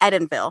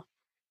 Edenville.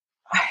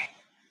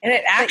 And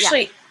it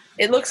actually,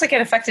 it looks like it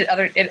affected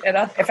other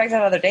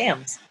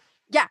dams.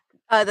 Yeah.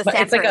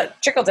 It's like a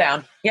trickle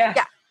down. Yeah.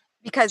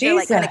 because they're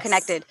like kind of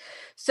connected.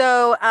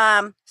 So,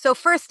 so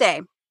first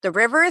day, the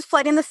river is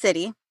flooding the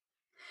city.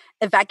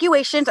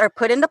 Evacuations are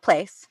put into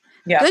place.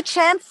 Yep. Good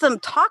chance some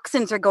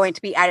toxins are going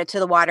to be added to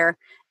the water.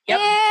 Yep.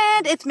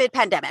 And it's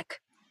mid-pandemic.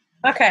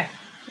 Okay,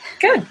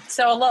 good.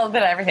 So a little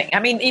bit of everything. I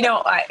mean,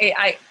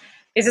 I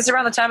is this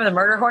around the time of the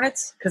murder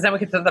hornets? Because then we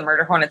could throw the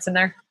murder hornets in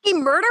there. The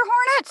murder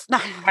hornets?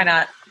 Why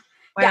not?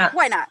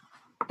 Why not?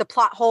 The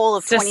plot hole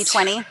of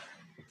 2020.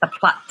 The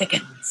plot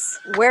thickens.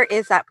 Where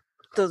is that?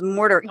 Those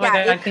mortar. Oh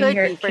yeah, it could be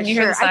for sure. Can you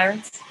hear the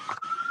sirens?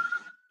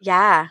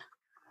 Yeah,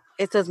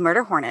 it's those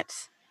murder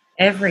hornets.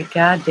 Every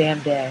goddamn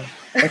day.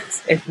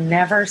 It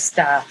never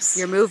stops.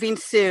 You're moving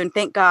soon,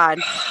 thank God.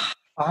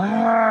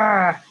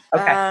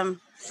 Okay.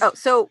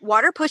 So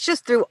water pushes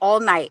through all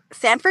night.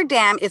 Sanford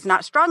Dam is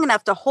not strong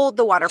enough to hold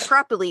the water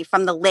properly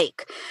from the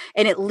lake,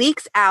 and it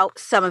leaks out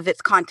some of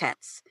its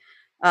contents.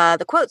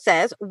 The quote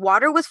says,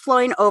 water was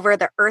flowing over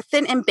the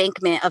earthen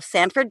embankment of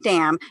Sanford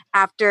Dam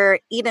after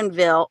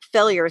Edenville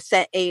failure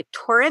sent a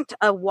torrent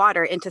of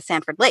water into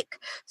Sanford Lake.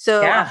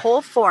 So a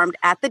hole formed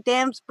at the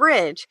dam's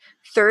bridge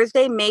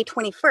Thursday, May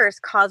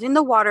 21st, causing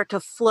the water to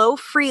flow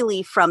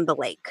freely from the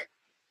lake.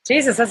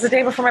 Jesus, that's the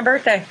day before my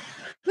birthday.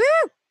 Woo!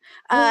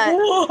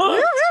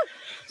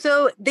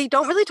 So they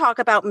don't really talk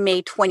about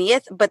May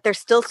 20th, but there's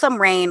still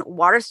some rain.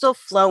 Water's still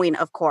flowing,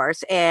 of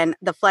course, and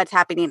the flood's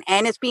happening.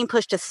 And it's being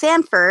pushed to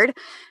Sanford,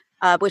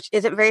 which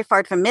isn't very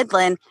far from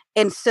Midland.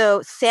 And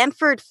so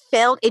Sanford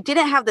failed. It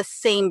didn't have the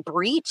same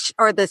breach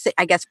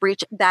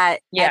breach that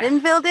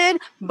Edenville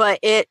did, but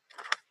it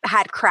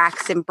had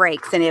cracks and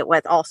breaks, and it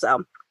was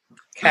also.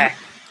 Okay.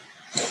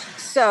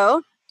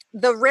 So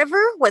the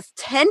river was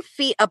 10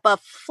 feet above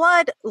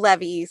flood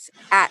levels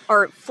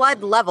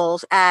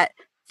at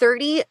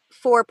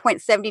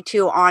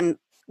 34.72 on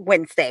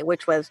Wednesday,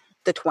 which was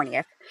the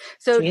 20th.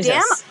 So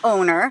dam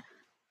owner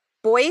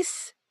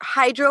Boyce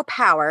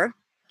Hydropower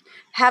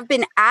have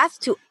been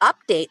asked to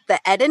update the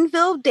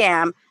Edenville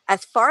Dam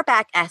as far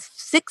back as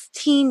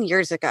 16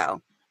 years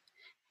ago.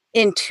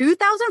 In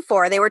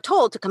 2004, they were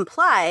told to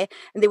comply,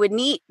 and they would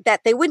need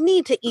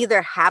to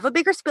either have a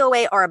bigger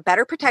spillway or a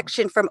better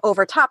protection from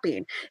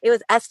overtopping. It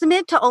was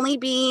estimated to only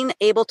being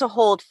able to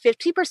hold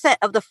 50%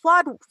 of the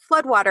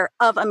floodwater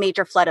of a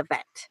major flood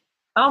event.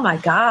 Oh my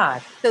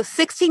God. So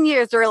 16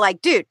 years, they were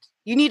like, dude,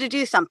 you need to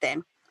do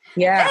something.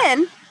 Yeah.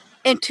 Then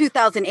in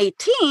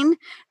 2018,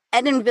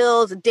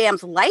 Edenville's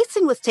dam's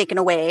license was taken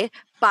away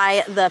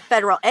by the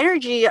Federal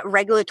Energy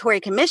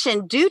Regulatory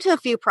Commission due to a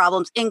few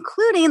problems,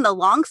 including the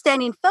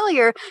long-standing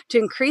failure to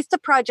increase the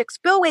project's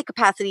spillway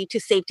capacity to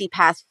safety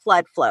past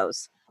flood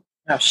flows.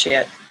 Oh,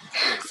 shit.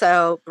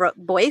 So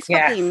Boyce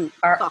fucking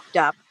fucked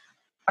up.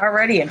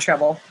 Already in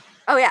trouble.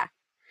 Oh, yeah.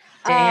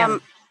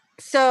 Damn.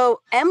 So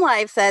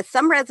MLive says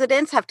some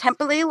residents have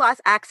temporarily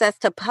lost access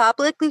to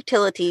public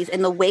utilities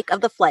in the wake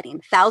of the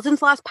flooding.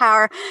 Thousands lost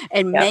power,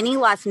 and many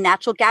lost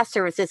natural gas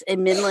services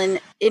in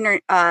Midland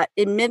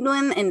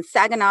and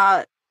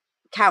Saginaw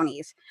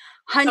counties.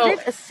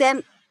 Hundreds of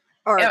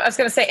I was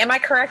going to say, am I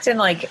correct in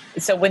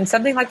so when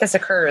something like this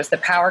occurs, the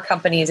power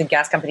companies and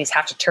gas companies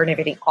have to turn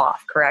everything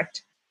off,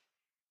 correct?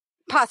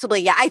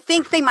 Possibly, yeah. I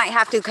think they might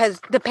have to because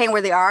depending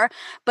where they are,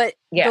 but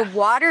the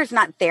water's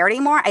not there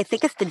anymore. I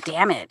think it's the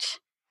damage.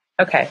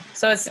 Okay,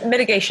 so it's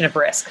mitigation of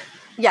risk.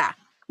 Yeah.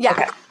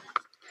 Okay.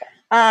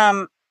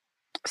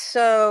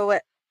 So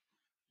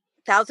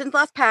thousands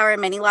lost power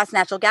and many lost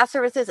natural gas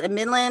services in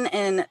Midland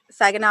and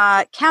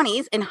Saginaw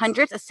counties, and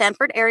hundreds of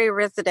Sanford area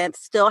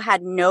residents still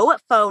had no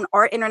phone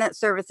or internet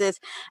services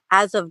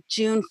as of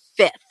June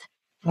 5th.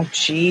 Oh,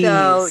 geez.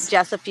 So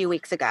just a few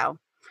weeks ago.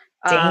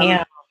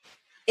 Damn.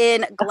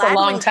 That's a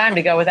long time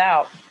to go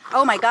without.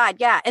 Oh my God,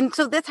 yeah. And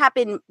so this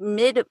happened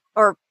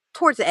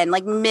towards the end,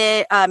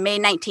 May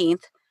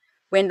 19th.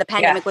 When the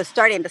pandemic was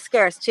starting to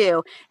scare us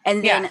too.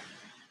 And then,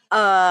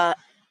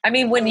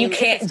 when you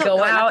can't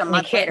go out and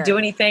you can't do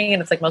anything,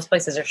 and it's like most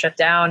places are shut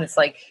down. It's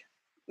like,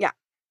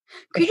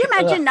 could you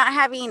imagine not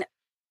having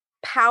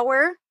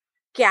power,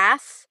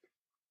 gas,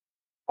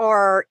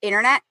 or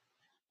internet,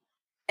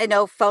 and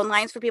no phone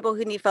lines for people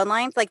who need phone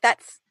lines? Like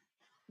that's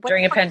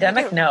during a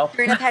pandemic. No,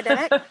 during a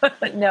pandemic,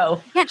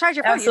 no, you can't charge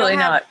your phone. Absolutely you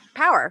don't have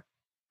power.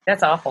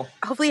 That's awful.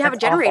 Hopefully, you have a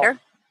generator.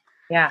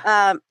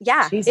 Awful.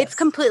 Yeah. Jesus. It's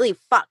completely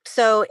fucked.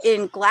 So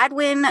in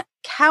Gladwin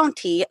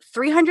County,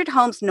 300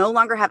 homes no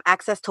longer have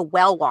access to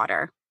well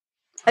water.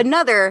 A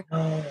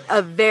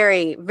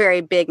very,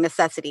 very big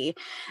necessity.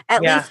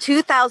 At least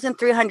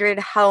 2,300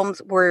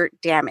 homes were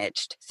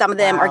damaged. Some of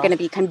them are going to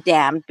be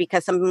condemned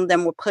because some of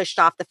them were pushed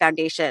off the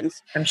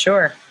foundations. I'm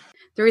sure.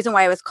 The reason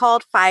why it was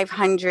called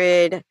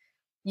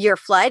 500-year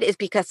flood is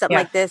because something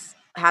like this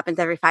happens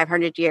every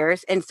 500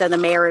 years. And so the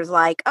mayor is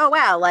like, oh,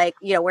 wow,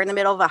 we're in the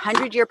middle of a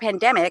 100-year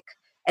pandemic.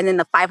 And then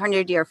the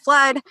 500-year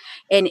flood,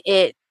 and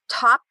it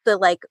topped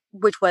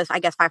which was, I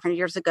guess, 500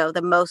 years ago,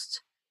 the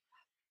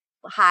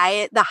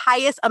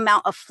highest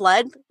amount of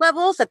flood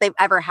levels that they've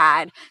ever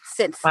had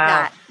since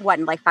that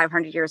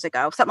 500 years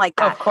ago, something like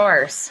that. Of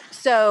course.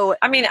 So,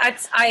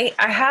 I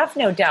have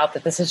no doubt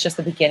that this is just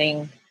the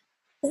beginning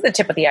this is the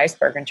tip of the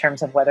iceberg in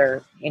terms of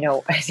whether,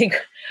 I think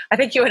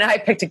you and I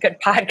picked a good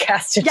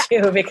podcast to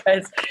do,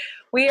 because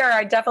we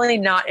are definitely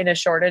not in a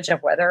shortage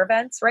of weather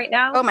events right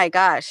now. Oh my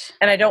gosh.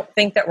 And I don't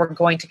think that we're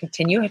going to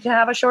continue to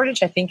have a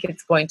shortage. I think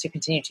it's going to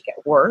continue to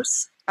get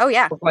worse. Oh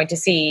yeah. We're going to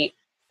see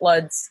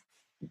floods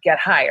get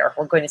higher.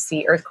 We're going to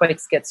see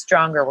earthquakes get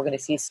stronger. We're going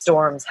to see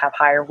storms have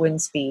higher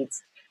wind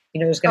speeds.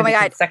 There's going to be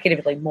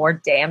consecutively more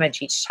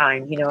damage each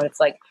time, and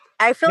it's like,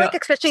 I feel like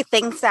especially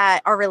things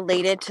that are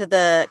related to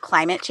the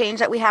climate change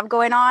that we have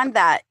going on,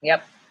 that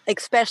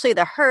especially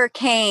the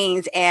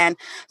hurricanes and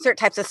certain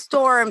types of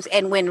storms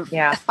and when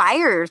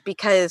fires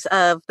because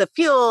of the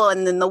fuel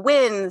and then the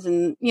winds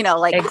and,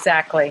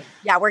 exactly.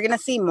 Yeah, we're going to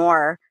see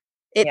more.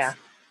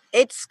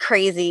 It's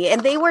crazy.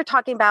 And they were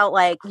talking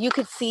about you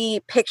could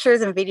see pictures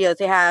and videos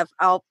they have.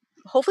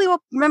 Hopefully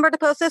we'll remember to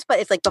post this, but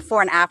it's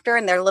before and after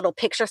and their little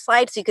picture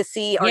slides so you could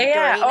see during and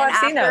I've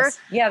after. Seen those.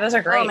 Yeah, those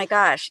are great. Oh my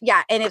gosh.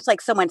 Yeah. And it's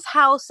someone's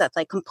house that's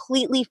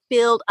completely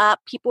filled up.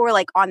 People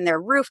were on their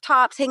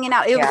rooftops hanging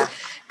out. It was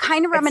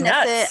kind of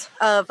reminiscent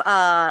of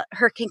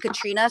Hurricane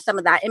Katrina, some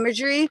of that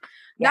imagery.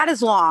 Not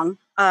as long.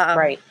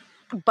 Right.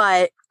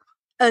 But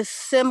a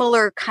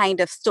similar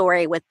kind of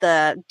story with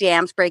the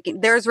dams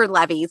breaking. Theirs were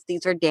levees.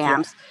 These are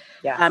dams.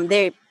 Yeah.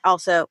 They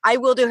also, I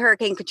will do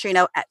Hurricane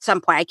Katrina at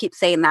some point. I keep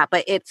saying that,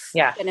 but it's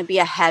going to be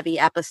a heavy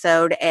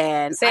episode.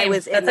 And Same. I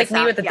was that's like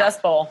me with the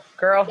Dust Bowl,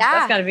 girl. Yeah.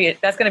 That's gonna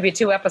be a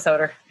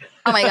 2-episoder.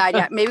 Oh my God.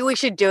 Yeah. Maybe we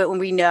should do it when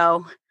we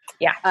know.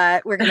 Yeah.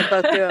 We're going to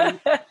both do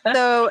them.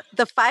 So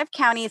the 5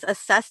 counties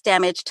assessed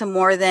damage to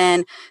more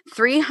than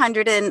 5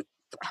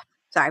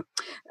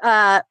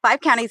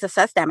 counties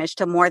assessed damage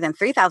to more than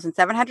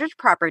 3,700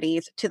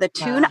 properties to the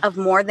tune of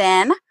more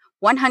than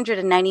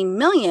 $190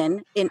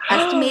 million in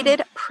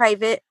estimated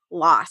private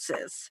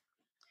losses.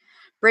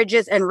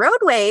 Bridges and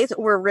roadways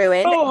were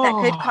ruined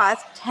that could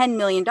cost $10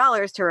 million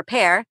to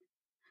repair.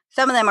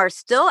 Some of them are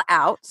still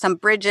out. Some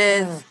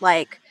bridges,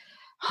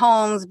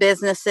 homes,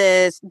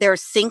 businesses.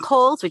 There's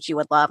sinkholes, which you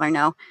would love, I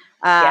know.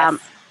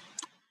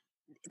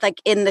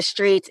 In the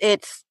streets.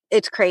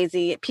 It's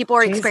crazy. People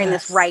are experiencing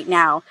this right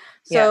now.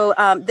 So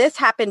this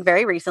happened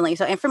very recently.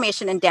 So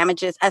information and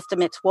damages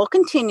estimates will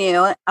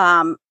continue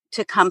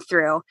to come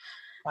through.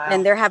 Wow.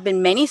 And there have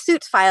been many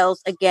suits filed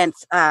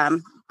against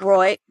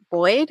Boyd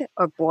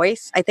or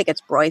Boyce. I think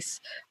it's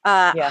Boyce.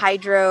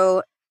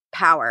 Hydro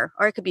Power,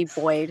 or it could be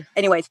Boyd.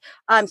 Anyways,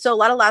 so a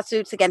lot of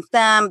lawsuits against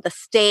them, the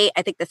state,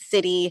 I think the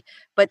city,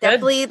 but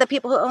definitely the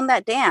people who own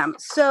that dam.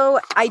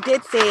 So I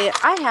did say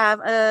I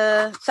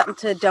have something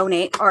to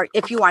donate, or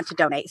if you want to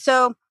donate.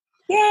 So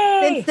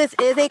since this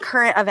is a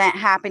current event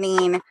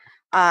happening,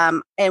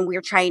 and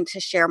we're trying to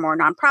share more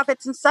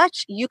nonprofits and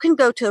such, you can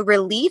go to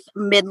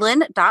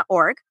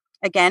reliefmidland.org.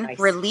 Again,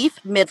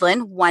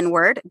 reliefmidland, one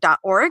word,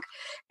 .org,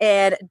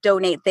 and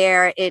donate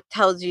there. It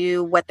tells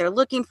you what they're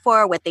looking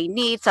for, what they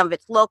need. Some of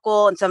it's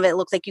local, and some of it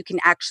looks like you can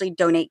actually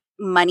donate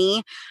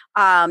money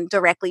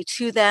directly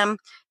to them.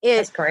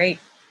 That's great.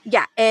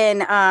 Yeah.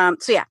 And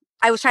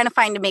I was trying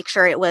to make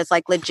sure it was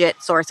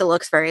legit source. It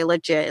looks very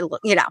legit.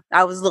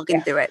 I was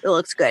looking through it. It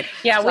looks good.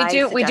 Yeah,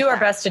 so we do our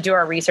best to do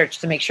our research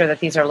to make sure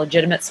that these are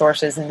legitimate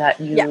sources and that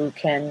you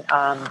can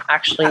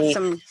actually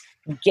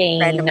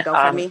gain random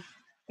GoFundMe.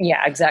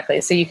 Yeah,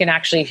 exactly. So you can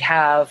actually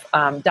have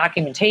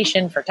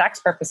documentation for tax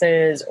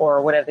purposes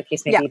or whatever the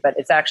case may be, but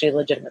it's actually a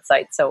legitimate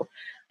site. So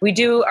we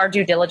do our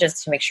due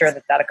diligence to make sure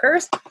that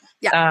occurs.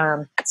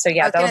 Yeah.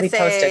 That'll be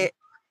posted.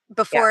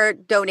 Before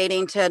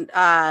donating to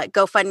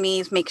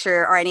GoFundMe's, make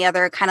sure, or any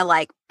other kind of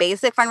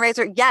basic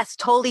fundraiser, yes,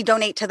 totally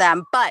donate to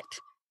them, but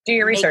do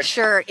your research. Make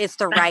sure it's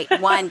the right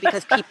one,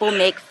 because people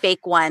make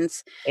fake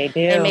ones. They do.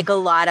 They make a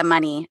lot of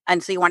money.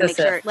 And so you want to make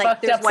sure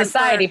there's one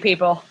society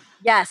people.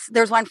 Yes,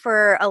 there's one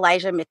for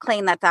Elijah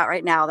McClain that's out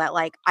right now that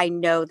I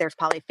know there's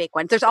probably fake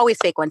ones. There's always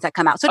fake ones that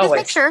come out. So just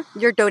make sure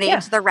you're donating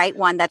to the right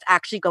one that's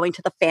actually going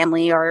to the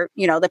family or,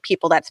 the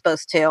people that's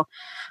supposed to.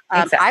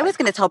 Exactly. I was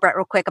going to tell Brett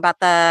real quick about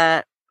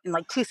in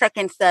 2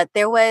 seconds, that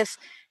there was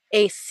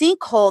a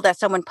sinkhole that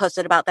someone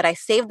posted about that I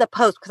saved the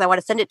post because I want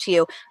to send it to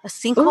you. A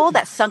sinkhole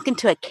that sunk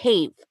into a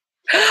cave.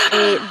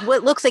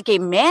 What looks like a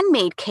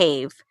man-made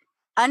cave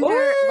under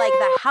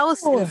the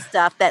house and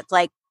stuff that's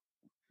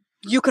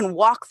you can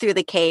walk through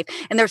the cave,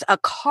 and there's a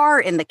car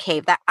in the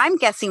cave that I'm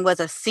guessing was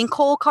a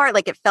sinkhole car.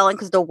 It fell in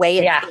because the way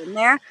it's in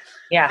there.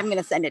 Yeah. I'm going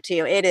to send it to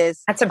you.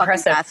 That's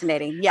impressive.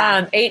 Fascinating.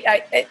 Yeah.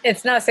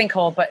 It's not a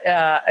sinkhole, but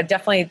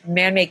definitely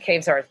man-made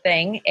caves are a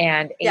thing.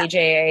 And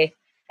AJ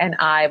and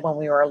I, when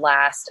we were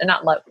last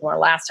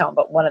home,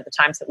 but one of the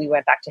times that we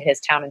went back to his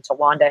town in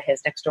Towanda,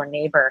 his next door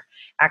neighbor,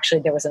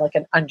 actually there was an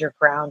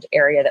underground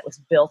area that was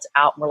built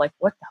out. And we're like,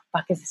 what the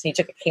fuck is this? And he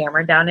took a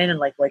camera down in and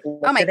looked at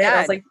it. I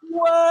was like,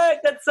 what?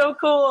 That's so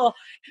cool.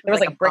 There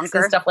was bricks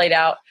and stuff laid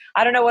out.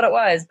 I don't know what it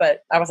was,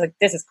 but I was like,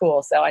 this is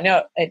cool. So I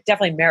know it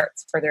definitely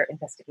merits further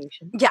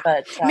investigation. Yeah.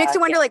 But, it makes you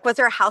wonder, was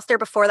there a house there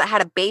before that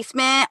had a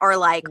basement, or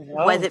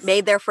was it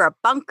made there for a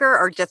bunker,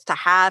 or just to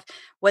have,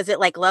 was it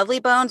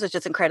Lovely Bones, was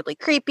just incredibly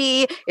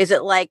creepy? Is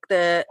it was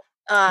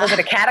it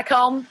a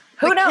catacomb?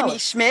 Who knows? Kimmy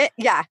Schmidt?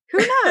 Yeah. Who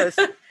knows?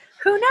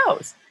 Who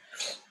knows?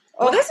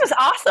 Well, this was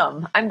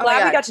awesome. I'm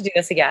glad we got to do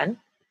this again.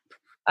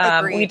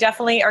 We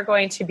definitely are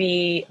going to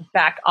be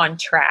back on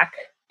track,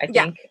 I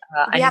think.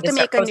 We have to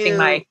make a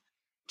new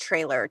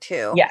trailer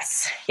too.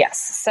 Yes.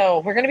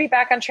 So we're going to be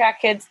back on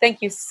track, kids.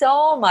 Thank you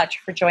so much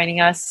for joining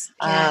us.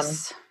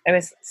 Yes. It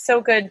was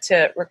so good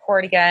to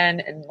record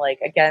again. And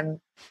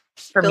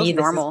for me,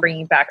 this is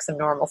bringing back some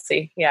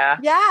normalcy. Yeah.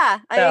 Yeah,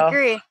 I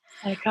agree.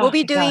 We'll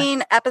be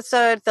doing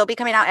episodes. They'll be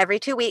coming out every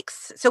 2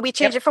 weeks. So we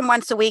change it from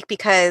once a week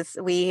because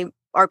we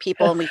are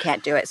people and we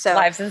can't do it. So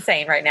life's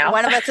insane right now.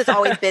 One of us is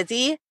always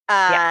busy.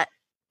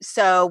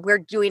 So we're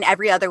doing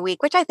every other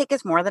week, which I think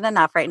is more than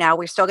enough right now.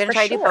 We're still going to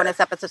try to do bonus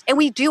episodes. And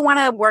we do want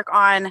to work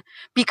on,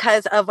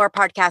 because of our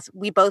podcast,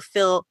 we both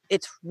feel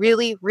it's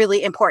really,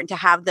 really important to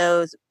have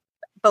those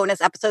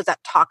bonus episodes that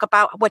talk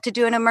about what to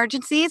do in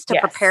emergencies to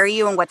prepare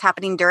you and what's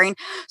happening during.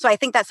 So I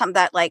think that's something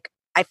that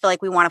I feel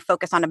like we want to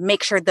focus on to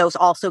make sure those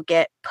also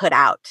get put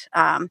out.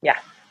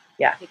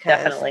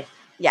 Definitely.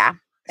 Yeah.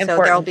 Important.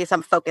 So there will be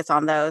some focus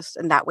on those,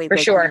 and that way they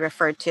can be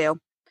referred to.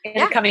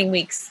 In the coming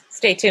weeks.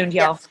 Stay tuned,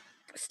 y'all. Yes.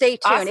 Stay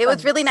tuned. Awesome. It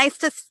was really nice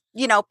to,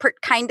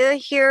 kind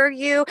of hear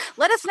you.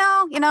 Let us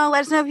know,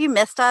 let us know if you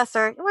missed us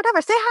or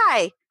whatever. Say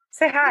hi.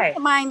 I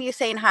don't mind you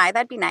saying hi.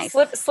 That'd be nice.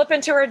 Slip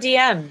into our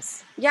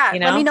DMs. Yeah.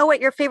 Let me know what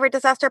your favorite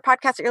disaster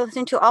podcast that you're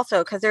listening to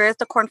also, because there is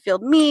the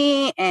Cornfield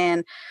Me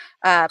and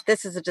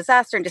This is a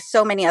Disaster and just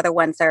so many other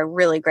ones that are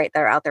really great that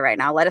are out there right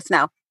now. Let us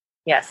know.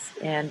 Yes.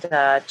 And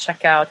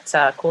check out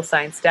Cool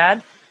Science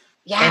Dad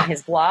and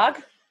his blog.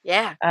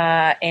 Yeah.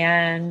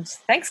 And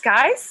thanks,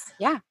 guys.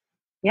 Yeah.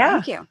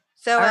 Thank you.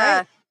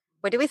 So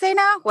what do we say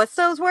now? What's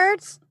those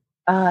words?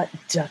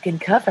 Duck and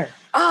cover.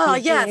 Oh,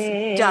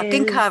 yes. Duck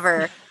and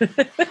cover.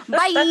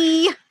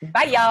 Bye.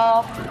 Bye,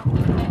 y'all.